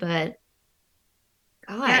it, but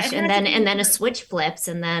gosh. And then a switch flips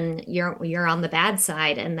and then you're on the bad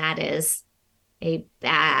side. And that is a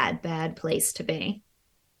bad place to be.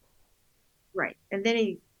 Right.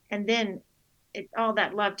 And then all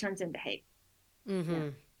that love turns into hate. Mm-hmm. Yeah.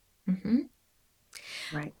 Mm-hmm.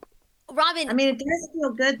 Right. Robin. I mean, it does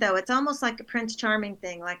feel good though. It's almost like a Prince Charming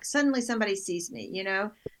thing. Like suddenly somebody sees me,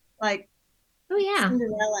 like Oh yeah.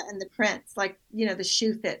 Cinderella and the prince, like, the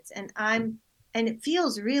shoe fits and it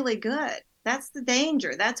feels really good. That's the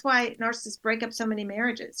danger. That's why narcissists break up so many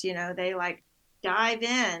marriages. They like dive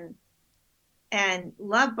in and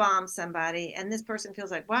love bomb somebody. And this person feels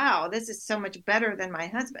like, wow, this is so much better than my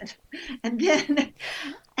husband. And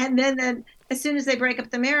then as soon as they break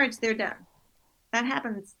up the marriage, they're done. That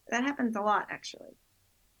happens a lot, actually.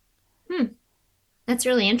 That's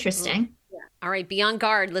really interesting. Yeah. All right, be on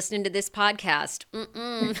guard listening to this podcast. But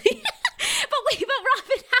Robin,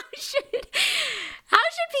 how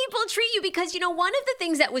should people treat you? Because, one of the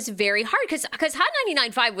things that was very hard, because Hot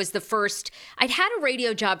 99.5 was the first, I'd had a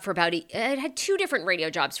radio job for I'd had 2 different radio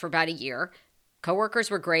jobs for about a year. Coworkers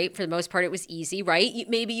were great. For the most part, it was easy, right?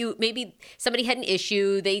 Maybe somebody had an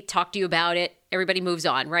issue. They talked to you about it. Everybody moves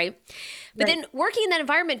on, right? But then working in that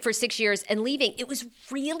environment for 6 years and leaving, it was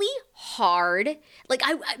really hard. Like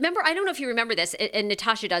I remember, I don't know if you remember this, and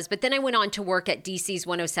Natasha does, but then I went on to work at DC's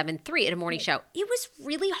 107.3 at a morning show. It was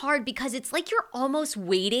really hard because it's like you're almost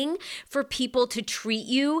waiting for people to treat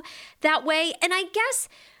you that way. And I guess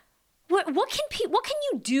what can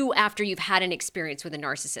you do after you've had an experience with a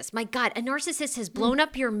narcissist? My God, a narcissist has blown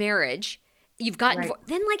up your marriage. You've gotten,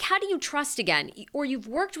 then like, how do you trust again? Or you've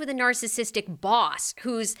worked with a narcissistic boss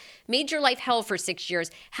who's made your life hell for 6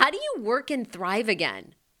 years. How do you work and thrive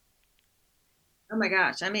again? Oh my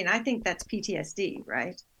gosh. I mean, I think that's PTSD,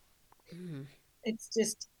 right?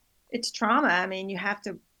 It's trauma. I mean, you have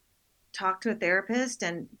to talk to a therapist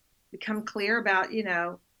and become clear about,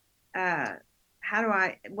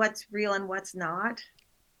 what's real and what's not.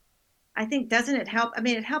 I think, doesn't it help? I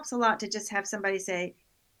mean, it helps a lot to just have somebody say,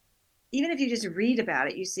 even if you just read about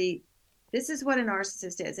it, you see, this is what a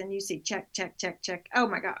narcissist is. And you see, check, check, check, check. Oh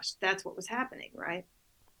my gosh, that's what was happening, right?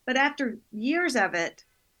 But after years of it,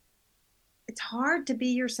 it's hard to be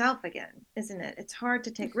yourself again, isn't it? It's hard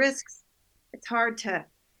to take risks. It's hard to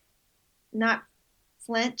not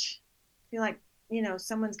flinch, feel like,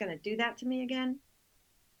 someone's going to do that to me again.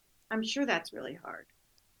 I'm sure that's really hard.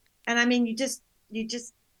 And I mean, you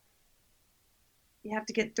have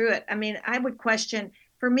to get through it. I mean, I would question,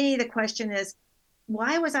 for me, the question is,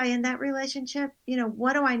 why was I in that relationship?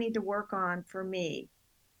 What do I need to work on for me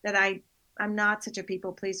that I'm not such a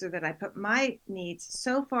people pleaser, that I put my needs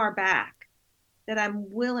so far back that I'm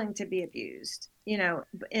willing to be abused,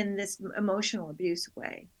 in this emotional abuse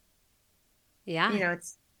way. Yeah.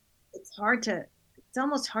 It's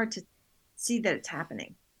almost hard to see that it's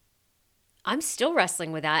happening. I'm still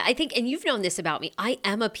wrestling with that. I think, and you've known this about me, I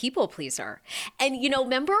am a people pleaser. And,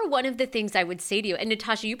 remember one of the things I would say to you, and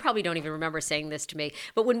Natasha, you probably don't even remember saying this to me,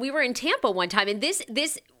 but when we were in Tampa one time, and this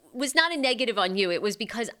was not a negative on you, it was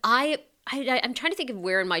because I'm trying to think of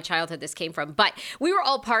where in my childhood this came from, but we were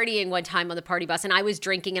all partying one time on the party bus and I was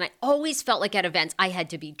drinking, and I always felt like at events I had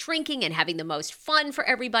to be drinking and having the most fun for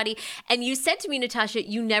everybody. And you said to me, Natasha,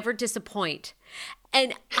 you never disappoint.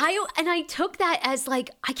 And I took that as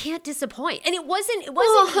like, I can't disappoint. And it wasn't you.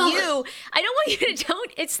 I don't want you to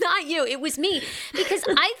it's not you. It was me. Because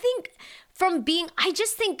I think I'm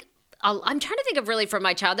trying to think of really from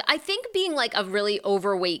my childhood. I think being like a really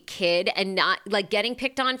overweight kid and not like getting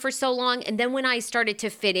picked on for so long. And then when I started to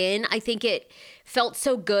fit in, I think it felt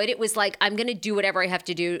so good. It was like, I'm going to do whatever I have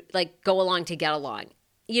to do, like go along to get along.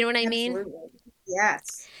 You know what I mean? Absolutely.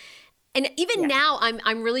 Yes. And even now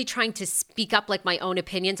I'm really trying to speak up like my own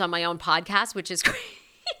opinions on my own podcast, which is crazy.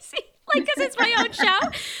 Like, because it's my own show.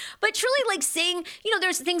 But truly, like saying,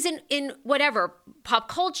 there's things in whatever, pop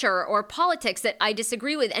culture or politics that I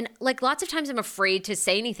disagree with. And like lots of times I'm afraid to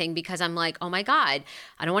say anything because I'm like, oh my God,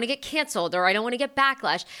 I don't want to get canceled or I don't want to get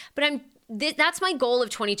backlash. But that's my goal of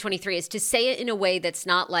 2023, is to say it in a way that's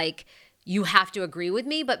not like, you have to agree with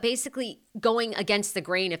me, but basically going against the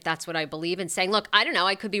grain if that's what I believe, and saying, look, I don't know,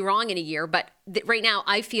 I could be wrong in a year, but right now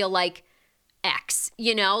I feel like X,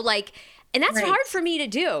 and that's hard for me to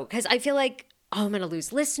do because I feel like, oh, I'm going to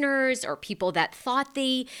lose listeners or people that thought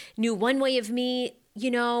they knew one way of me,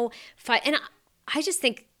 and I just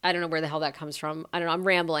think, I don't know where the hell that comes from. I don't know, I'm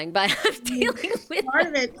rambling, but I'm dealing with part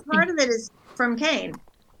of it is from Kane.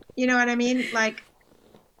 You know what I mean? Like,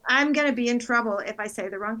 I'm going to be in trouble if I say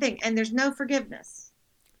the wrong thing. And there's no forgiveness.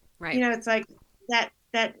 Right. It's like that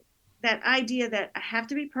idea that I have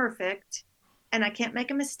to be perfect and I can't make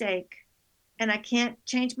a mistake and I can't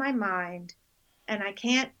change my mind and I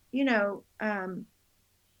can't,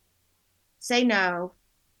 say no.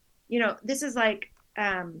 This is like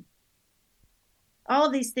all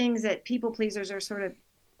of these things that people pleasers are sort of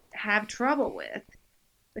have trouble with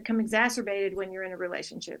become exacerbated when you're in a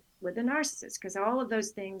relationship with a narcissist, because all of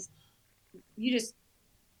those things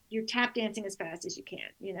you're tap dancing as fast as you can,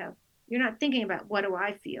 you're not thinking about what do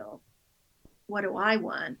I feel, what do I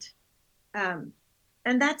want. And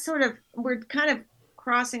that's we're kind of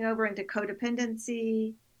crossing over into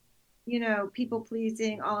codependency, people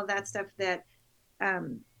pleasing, all of that stuff that,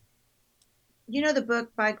 the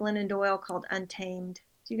book by Glennon Doyle called Untamed.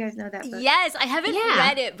 Do you guys know that book? Yes, I haven't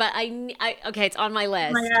read it, but okay, it's on my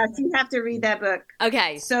list. Oh my gosh, you have to read that book.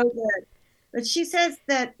 Okay. So good. But she says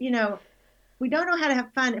that, we don't know how to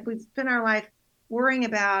have fun if we spend our life worrying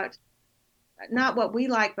about not what we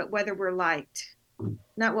like, but whether we're liked.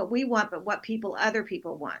 Not what we want, but what other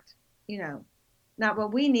people want. Not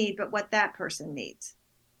what we need, but what that person needs.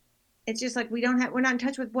 It's just like we're not in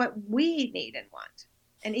touch with what we need and want.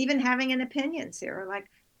 And even having an opinion, Sarah,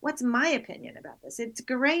 like, what's my opinion about this? It's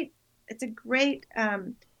great. It's a great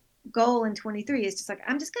goal in 23. It's just like,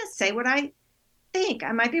 I'm just going to say what I think.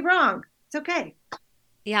 I might be wrong. It's okay.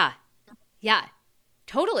 Yeah. Yeah,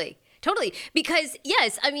 totally. Because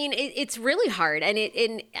yes, I mean, it's really hard.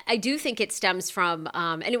 And I do think it stems from,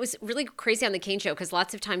 and it was really crazy on the Kane show, because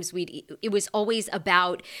lots of times it was always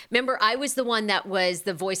about, remember, I was the one that was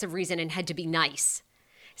the voice of reason and had to be nice.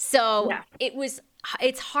 So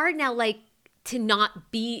it's hard now, like, to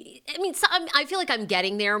not be, I mean, I feel like I'm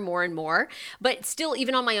getting there more and more, but still,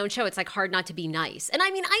 even on my own show, it's like hard not to be nice. And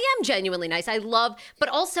I mean, I am genuinely nice. I love, but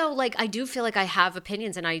also, like, I do feel like I have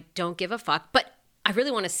opinions and I don't give a fuck, but I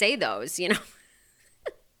really want to say those,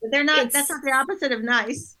 But they're not, that's not the opposite of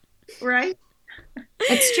nice, right?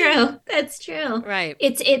 That's true. That's true. Right.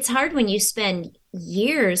 It's hard when you spend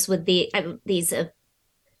years with these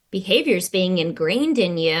behaviors being ingrained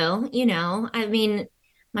in you, I mean,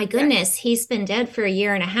 my goodness, he's been dead for 1.5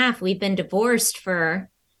 years. We've been divorced for,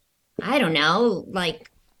 I don't know, like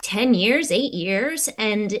 10 years, 8 years.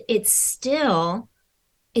 And it still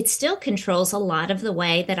controls a lot of the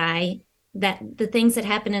way that the things that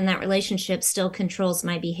happen in that relationship still controls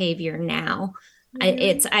my behavior now.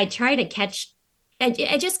 Mm-hmm. I try to catch,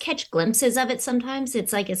 I just catch glimpses of it sometimes.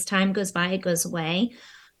 It's like as time goes by, it goes away.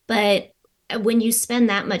 But when you spend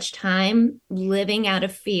that much time living out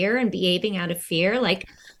of fear and behaving out of fear, like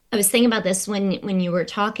I was thinking about this when you were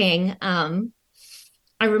talking, I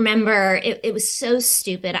remember it was so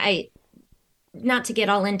stupid. Not to get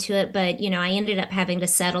all into it, but I ended up having to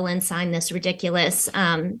settle and sign this ridiculous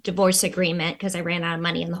divorce agreement because I ran out of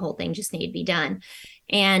money and the whole thing just needed to be done.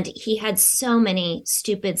 And he had so many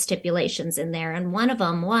stupid stipulations in there. And one of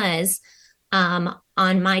them was on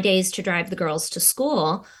my days to drive the girls to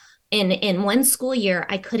school, in one school year,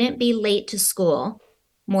 I couldn't be late to school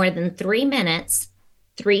more than 3 minutes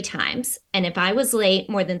 3 times. And if I was late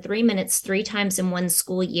more than 3 minutes 3 times in one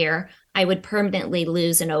school year, I would permanently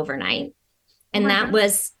lose an overnight. And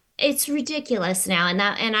it's ridiculous now.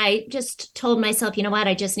 And I just told myself, you know what,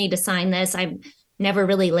 I just need to sign this. I'm never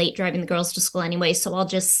really late driving the girls to school anyway, so I'll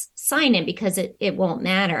just sign it because it won't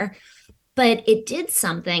matter. But it did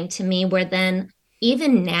something to me where then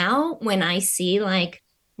even now when I see like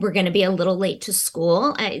we're going to be a little late to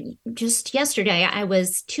school, just yesterday I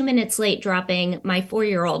was 2 minutes late dropping my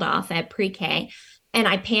 4-year-old off at pre-K, and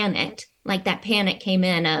I panicked. Like that panic came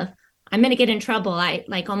in of, I'm going to get in trouble.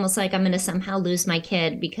 Almost like I'm going to somehow lose my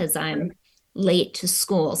kid because I'm late to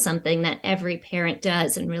school, something that every parent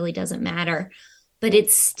does and really doesn't matter. But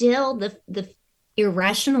it's still the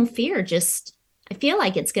irrational fear. Just, I feel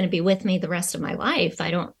like it's going to be with me the rest of my life. I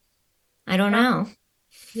don't know.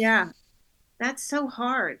 Yeah, that's so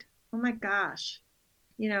hard. Oh my gosh.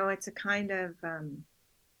 It's a kind of,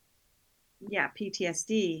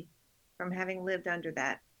 PTSD from having lived under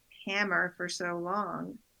that hammer for so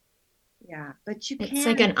long. Yeah, but it's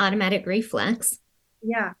like an automatic reflex.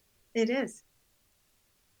 Yeah, it is.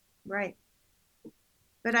 Right.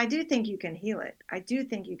 But I do think you can heal it. I do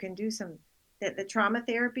think you can do the trauma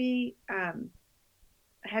therapy.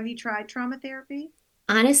 Have you tried trauma therapy?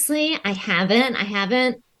 Honestly, I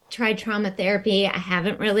haven't tried trauma therapy. I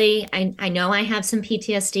haven't really, I know I have some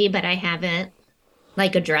PTSD, but I haven't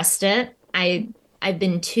like addressed it. I've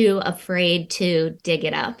been too afraid to dig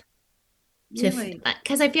it up. Really?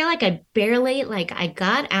 Because I feel like I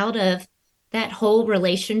got out of that whole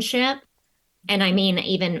relationship. And I mean,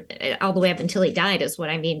 even all the way up until he died is what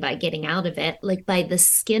I mean by getting out of it. Like by the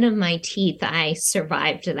skin of my teeth, I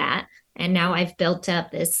survived that. And now I've built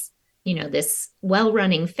up this, this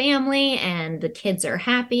well-running family, and the kids are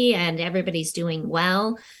happy and everybody's doing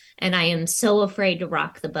well. And I am so afraid to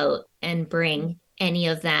rock the boat and bring any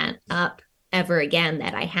of that up ever again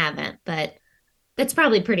that I haven't. But that's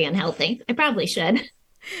probably pretty unhealthy. I probably should.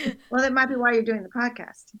 Well, that might be why you're doing the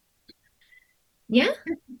podcast. Yeah.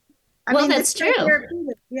 I mean, that's true.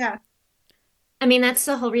 Yeah. I mean, that's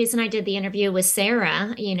the whole reason I did the interview with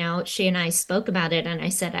Sarah. You know, she and I spoke about it, and I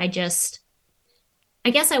said, I guess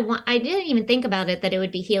I didn't even think about it that it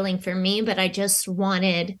would be healing for me, but I just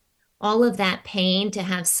wanted all of that pain to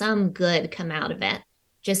have some good come out of it.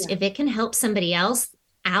 Just if it can help somebody else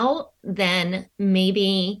out, then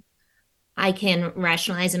maybe I can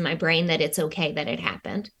rationalize in my brain that it's okay that it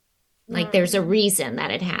happened. Like there's a reason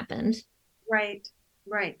that it happened. Right,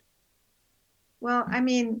 right. Well, I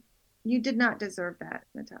mean, you did not deserve that,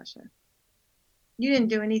 Natasha. You didn't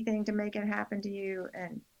do anything to make it happen to you,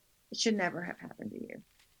 and it should never have happened to you.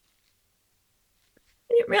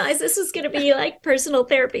 I didn't realize this was going to be like personal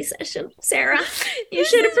therapy session, Sarah. You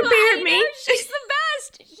should have prepared me. She's the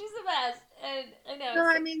best. She's the best. And I know. No,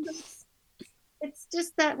 I mean, it's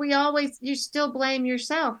just that you still blame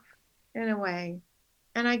yourself in a way.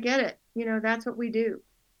 And I get it. You know, that's what we do.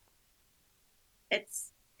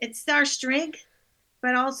 It's our strength,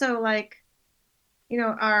 but also like, you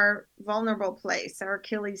know, our vulnerable place, our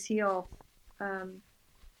Achilles heel.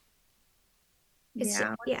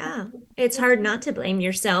 It's hard not to blame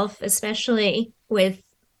yourself, especially with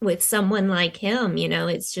someone like him. You know,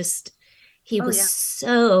 it's just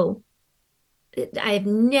so. I've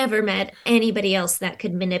never met anybody else that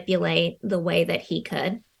could manipulate the way that he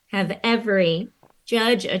could. Have every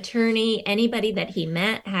judge, attorney, anybody that he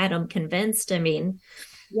met had him convinced. I mean,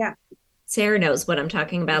 Sarah knows what I'm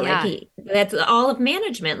talking about. Yeah. Like that's all of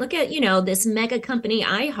management. Look at, you know, this mega company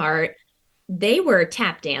iHeart. They were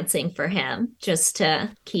tap dancing for him just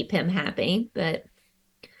to keep him happy. But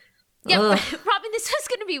yeah, Robin, this was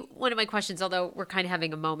going to be one of my questions, although we're kind of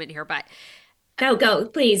having a moment here, but go,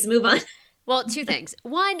 please move on. Well, two things.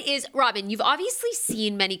 One is, Robin, you've obviously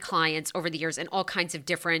seen many clients over the years in all kinds of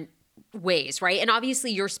different ways, right? And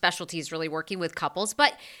obviously your specialty is really working with couples,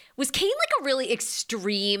 but was Kane like a really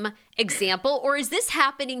extreme example, or is this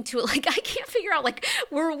happening to, like, I can't figure out, like,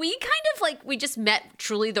 were we kind of like, we just met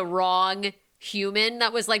truly the wrong human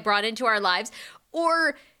that was like brought into our lives,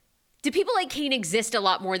 or do people like Kane exist a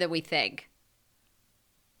lot more than we think?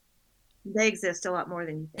 They exist a lot more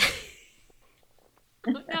than you think.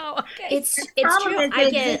 No, okay. It's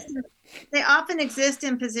true. They often exist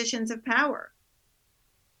in positions of power,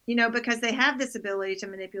 you know, because they have this ability to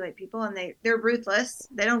manipulate people, and they're ruthless.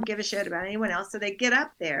 They don't give a shit about anyone else. So they get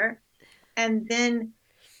up there, and then,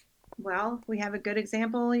 well, we have a good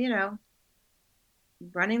example, you know,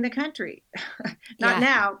 running the country. Not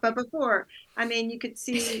now, but before. I mean, you could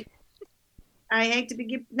see, I hate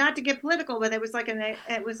to not to get political, but it was like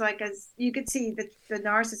you could see the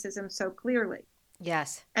narcissism so clearly.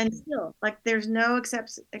 Yes. And still, like, there's never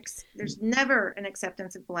an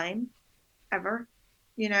acceptance of blame, ever.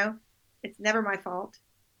 You know, it's never my fault.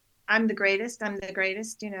 I'm the greatest,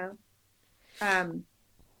 you know. I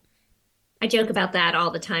joke about that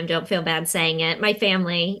all the time. Don't feel bad saying it. My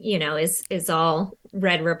family, you know, is all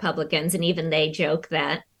red Republicans, and even they joke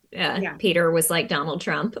that Peter was like Donald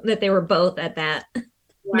Trump, that they were both at that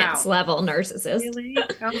next level narcissist. Really? Oh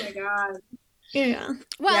my God. Yeah.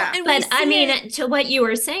 Well, but I mean, to what you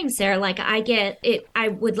were saying, Sarah, like, I get it. I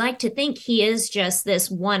would like to think he is just this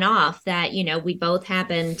one-off that, you know, we both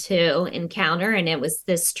happened to encounter, and it was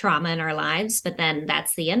this trauma in our lives, but then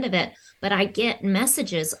that's the end of it. But I get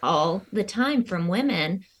messages all the time from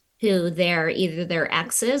women who either their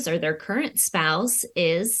exes or their current spouse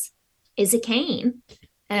is a Kane,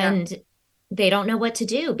 and they don't know what to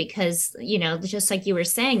do because, you know, just like you were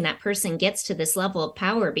saying, that person gets to this level of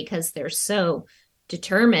power because they're so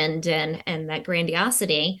determined and that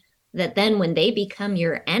grandiosity, that then when they become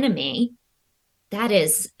your enemy, that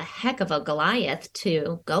is a heck of a Goliath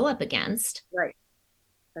to go up against. Right.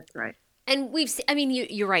 That's right. And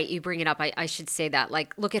you're right. You bring it up. I should say that,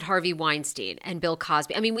 like, look at Harvey Weinstein and Bill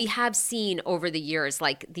Cosby. I mean, we have seen over the years,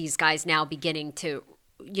 like, these guys now beginning to,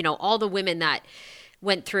 you know, all the women that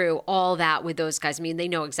went through all that with those guys. I mean, they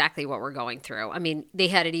know exactly what we're going through. I mean, they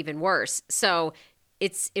had it even worse. So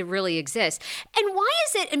it really exists. And why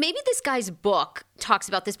is it, and maybe this guy's book talks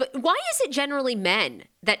about this, but why is it generally men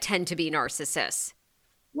that tend to be narcissists?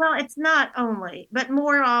 Well, it's not only, but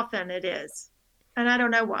more often it is. And I don't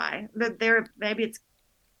know why, but maybe it's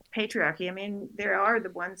patriarchy. I mean, there are the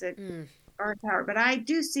ones that are in power, but I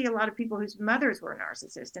do see a lot of people whose mothers were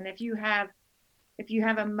narcissists. And if you have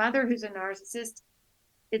a mother who's a narcissist,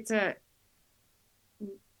 it's a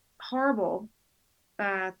horrible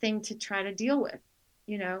thing to try to deal with,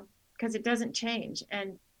 you know, because it doesn't change.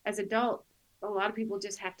 And as adults, a lot of people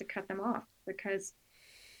just have to cut them off, because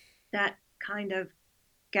that kind of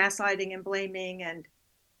gaslighting and blaming and,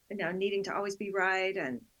 you know, needing to always be right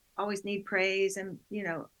and always need praise and, you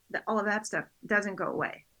know, all of that stuff doesn't go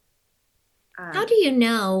away. How do you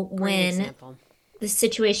know when the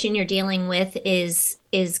situation you're dealing with is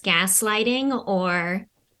gaslighting, or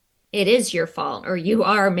it is your fault, or you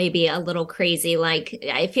are maybe a little crazy. Like,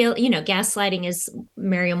 I feel, gaslighting is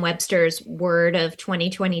Merriam-Webster's word of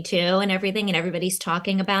 2022 and everything, and everybody's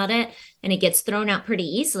talking about it, and it gets thrown out pretty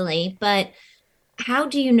easily. But how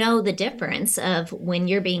do you know the difference of when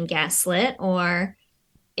you're being gaslit, or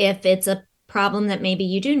if it's a problem that maybe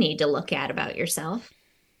you do need to look at about yourself?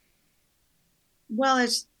 Well,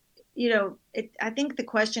 it's, I think the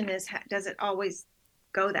question is, does it always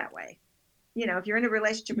go that way? If you're in a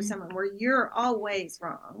relationship with someone where you're always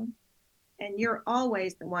wrong and you're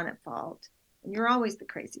always the one at fault and you're always the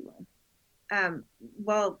crazy one,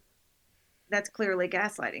 well, that's clearly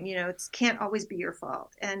gaslighting. It can't always be your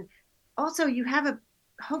fault. And also you have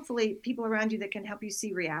hopefully people around you that can help you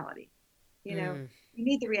see reality. You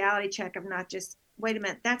need the reality check of not just, wait a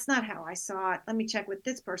minute, that's not how I saw it. Let me check with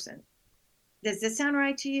this person. Does this sound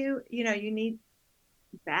right to you? You need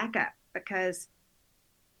backup, because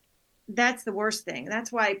that's the worst thing.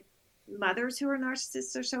 That's why mothers who are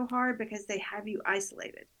narcissists are so hard, because they have you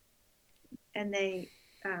isolated, and they,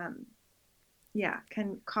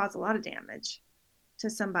 can cause a lot of damage to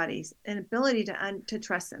somebody's inability to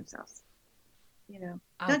trust themselves.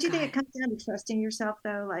 Don't you think it comes down to trusting yourself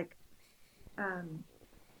though? Like,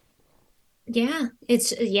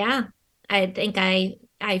 I think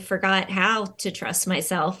I forgot how to trust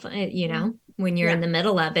myself. When you're in the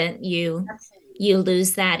middle of it, you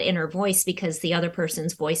lose that inner voice because the other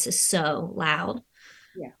person's voice is so loud.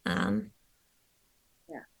 But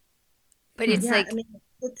it's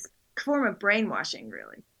it's a form of brainwashing,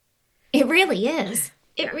 really. It really is.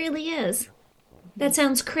 It really is. That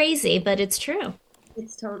sounds crazy, but it's true.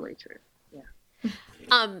 It's totally true.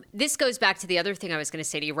 This goes back to the other thing I was going to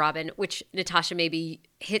say to you, Robin, which Natasha maybe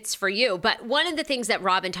hits for you. But one of the things that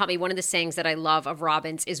Robin taught me, one of the sayings that I love of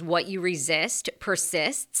Robin's is, what you resist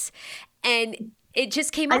persists. And it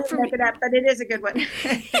just came up for me. I didn't make it up, but it is a good one.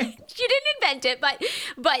 She didn't invent it,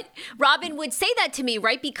 but Robin would say that to me,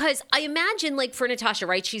 right? Because I imagine, like, for Natasha,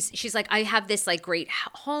 right? She's like, I have this like great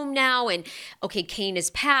home now, and okay, Kane is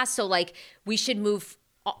passed, so like we should move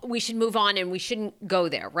on and we shouldn't go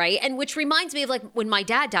there, right? And which reminds me of like when my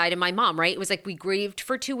dad died and my mom, right? It was like we grieved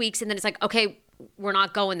for 2 weeks and then it's like, okay, we're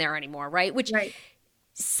not going there anymore, right? Which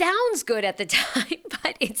sounds good at the time,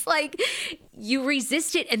 but it's like you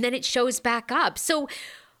resist it and then it shows back up. So,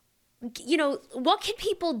 what can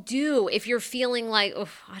people do if you're feeling like, oh,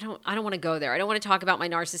 I don't want to go there. I don't want to talk about my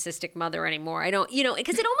narcissistic mother anymore. I don't,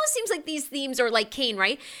 because it almost seems like these themes are like Kane,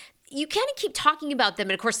 right? You kind of keep talking about them.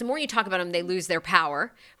 And of course, the more you talk about them, they lose their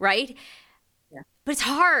power, right? Yeah. But it's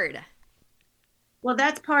hard. Well,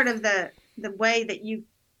 that's part of the way that you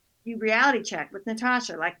reality check with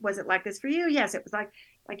Natasha. Like, was it like this for you? Yes, it was like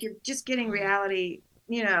you're just getting reality,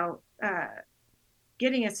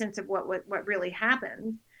 getting a sense of what really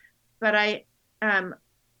happened. But I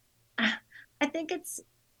think it's,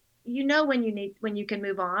 when you can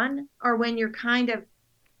move on, or when you're kind of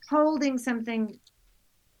holding something,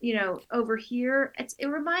 over here. It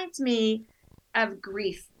reminds me of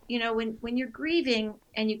grief. When you're grieving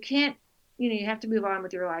and you can't, you have to move on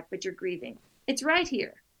with your life, but you're grieving. It's right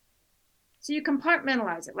here. So you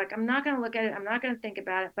compartmentalize it. Like, I'm not going to look at it. I'm not going to think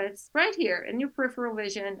about it, but it's right here in your peripheral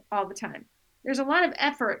vision all the time. There's a lot of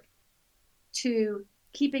effort to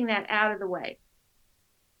keeping that out of the way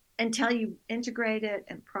until you integrate it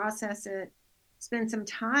and process it, spend some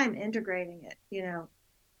time integrating it.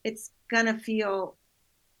 It's going to feel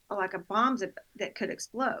like a bomb that could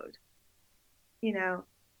explode.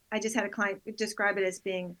 I just had a client describe it as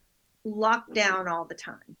being locked down all the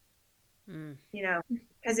time.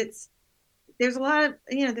 Because there's a lot of,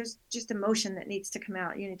 there's just emotion that needs to come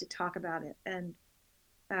out. You need to talk about it. And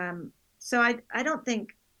so I don't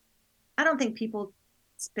think people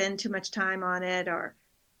spend too much time on it, or,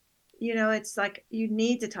 it's like, you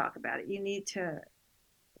need to talk about it. You need to,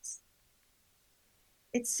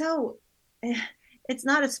 it's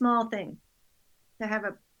not a small thing to have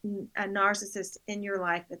a narcissist in your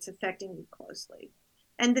life that's affecting you closely.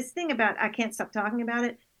 And this thing about, I can't stop talking about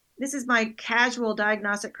it. This is my casual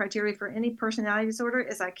diagnostic criteria for any personality disorder,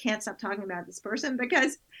 is I can't stop talking about this person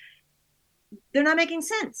because they're not making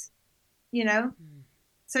sense,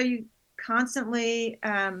 So you constantly,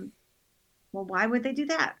 well, why would they do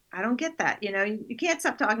that? I don't get that. You can't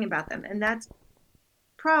stop talking about them. And that's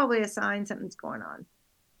probably a sign something's going on.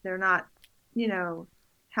 They're not,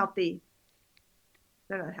 healthy.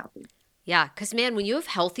 They're not healthy. Yeah. Because, man, when you have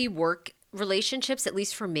healthy work relationships, at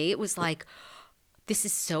least for me, it was like, this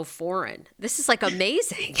is so foreign. This is like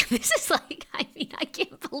amazing. This is like, I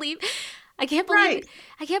can't believe I can't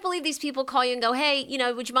believe these people call you and go, hey,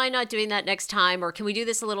 would you mind not doing that next time? Or can we do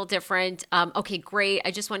this a little different? Okay, great.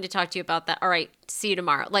 I just wanted to talk to you about that. All right. See you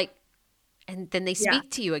tomorrow. And then they speak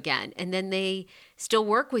to you again, and then they still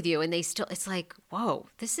work with you, and it's like, whoa,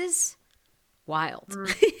 this is wild.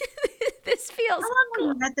 This feels How long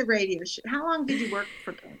were you at the radio show? How long did you work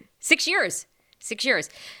for Kane? 6 years. 6 years.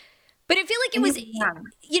 But I feel like it was,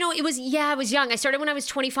 I was young. I started when I was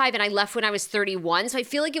 25 and I left when I was 31. So I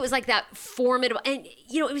feel like it was like that formidable. And,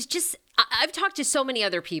 it was just, I've talked to so many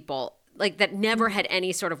other people like that never had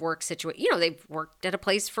any sort of work situation. They've worked at a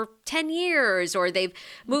place for 10 years or they've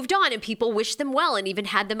moved on and people wish them well and even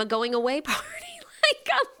had them a going away party.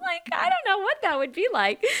 I'm like, I don't know what that would be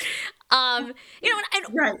like. And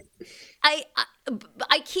right.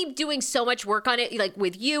 I keep doing so much work on it, like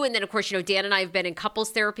with you. And then, of course, Dan and I have been in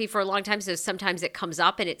couples therapy for a long time. So sometimes it comes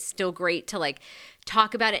up and it's still great to like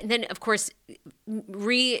talk about it. And then, of course,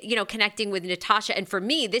 connecting with Natasha. And for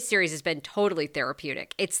me, this series has been totally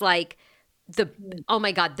therapeutic. It's like oh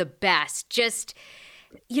my God, the best. Just,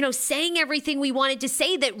 saying everything we wanted to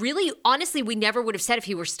say that really, honestly, we never would have said if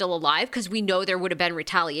he were still alive because we know there would have been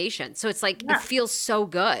retaliation. So it's like, It feels so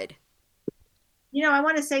good. I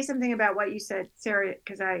want to say something about what you said, Sarah,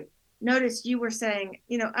 because I noticed you were saying,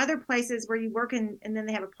 other places where you work and then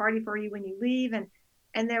they have a party for you when you leave.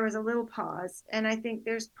 And there was a little pause. And I think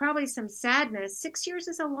there's probably some sadness. 6 years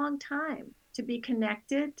is a long time to be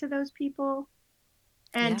connected to those people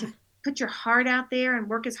and to put your heart out there and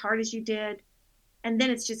work as hard as you did. And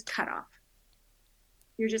then it's just cut off.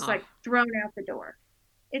 You're just like thrown out the door.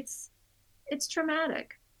 It's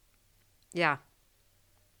traumatic. Yeah,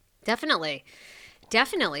 definitely.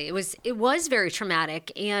 It was very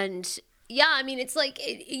traumatic. And it's like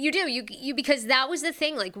you because that was the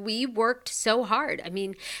thing. Like we worked so hard.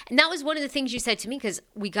 And that was one of the things you said to me because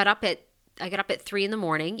I got up at 3 a.m.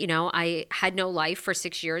 I had no life for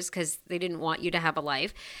 6 years because they didn't want you to have a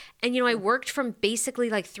life. And, I worked from basically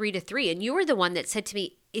like 3 to 3. And you were the one that said to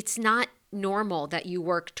me, it's not normal that you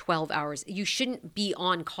work 12 hours. You shouldn't be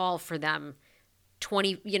on call for them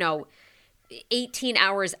 18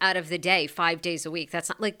 hours out of the day, 5 days a week. That's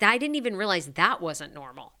not like I didn't even realize that wasn't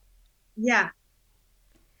normal. Yeah.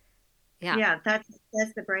 Yeah. Yeah. That's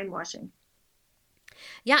the brainwashing.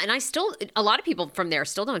 Yeah. And a lot of people from there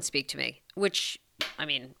still don't speak to me, which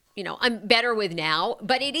I'm better with now,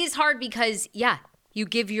 but it is hard because you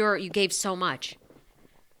gave so much.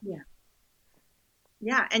 Yeah.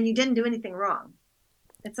 Yeah. And you didn't do anything wrong.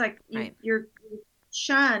 It's like you're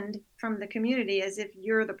shunned from the community as if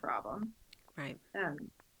you're the problem. Right.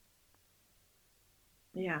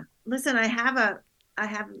 Yeah. Listen, I have a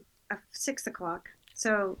 6 o'clock,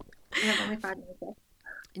 so I have only 5 minutes left.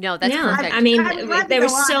 No, that's perfect. There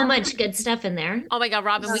was so much good stuff in there. Oh my God,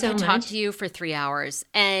 Robin, we could talk to you for 3 hours.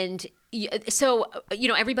 And so,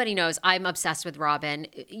 everybody knows I'm obsessed with Robin.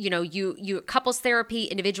 You couples therapy,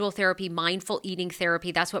 individual therapy, mindful eating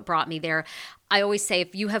therapy. That's what brought me there. I always say,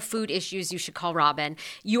 if you have food issues, you should call Robin.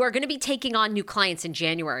 You are going to be taking on new clients in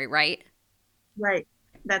January, right? Right.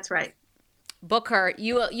 That's right. Book her.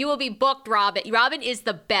 You will be booked, Robin. Robin is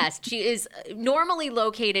the best. She is normally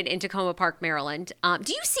located in Tacoma Park, Maryland.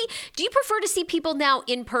 Do you prefer to see people now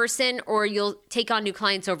in person or you'll take on new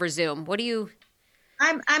clients over Zoom? What do you?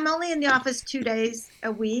 I'm only in the office 2 days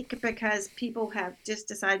a week because people have just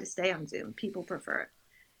decided to stay on Zoom. People prefer it.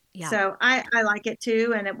 Yeah. So I like it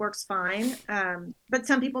too, and it works fine. But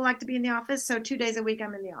some people like to be in the office. So 2 days a week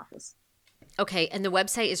I'm in the office. Okay. And the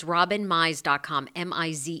website is robinmize.com,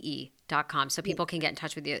 MIZE.com. So people can get in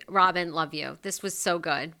touch with you. Robin, love you. This was so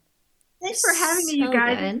good. Thanks for having me, you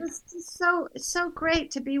guys. It was so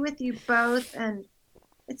great to be with you both. And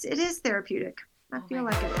it is therapeutic. I feel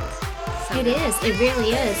like it is. It is. It really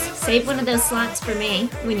is. Save one of those slots for me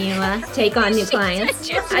when you take on new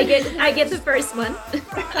clients. I get the first one.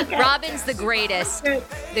 Okay. Robin's the greatest.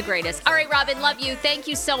 The greatest. All right, Robin, love you. Thank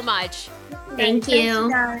you so much. Thank you.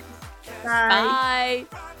 Bye.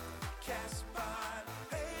 Bye.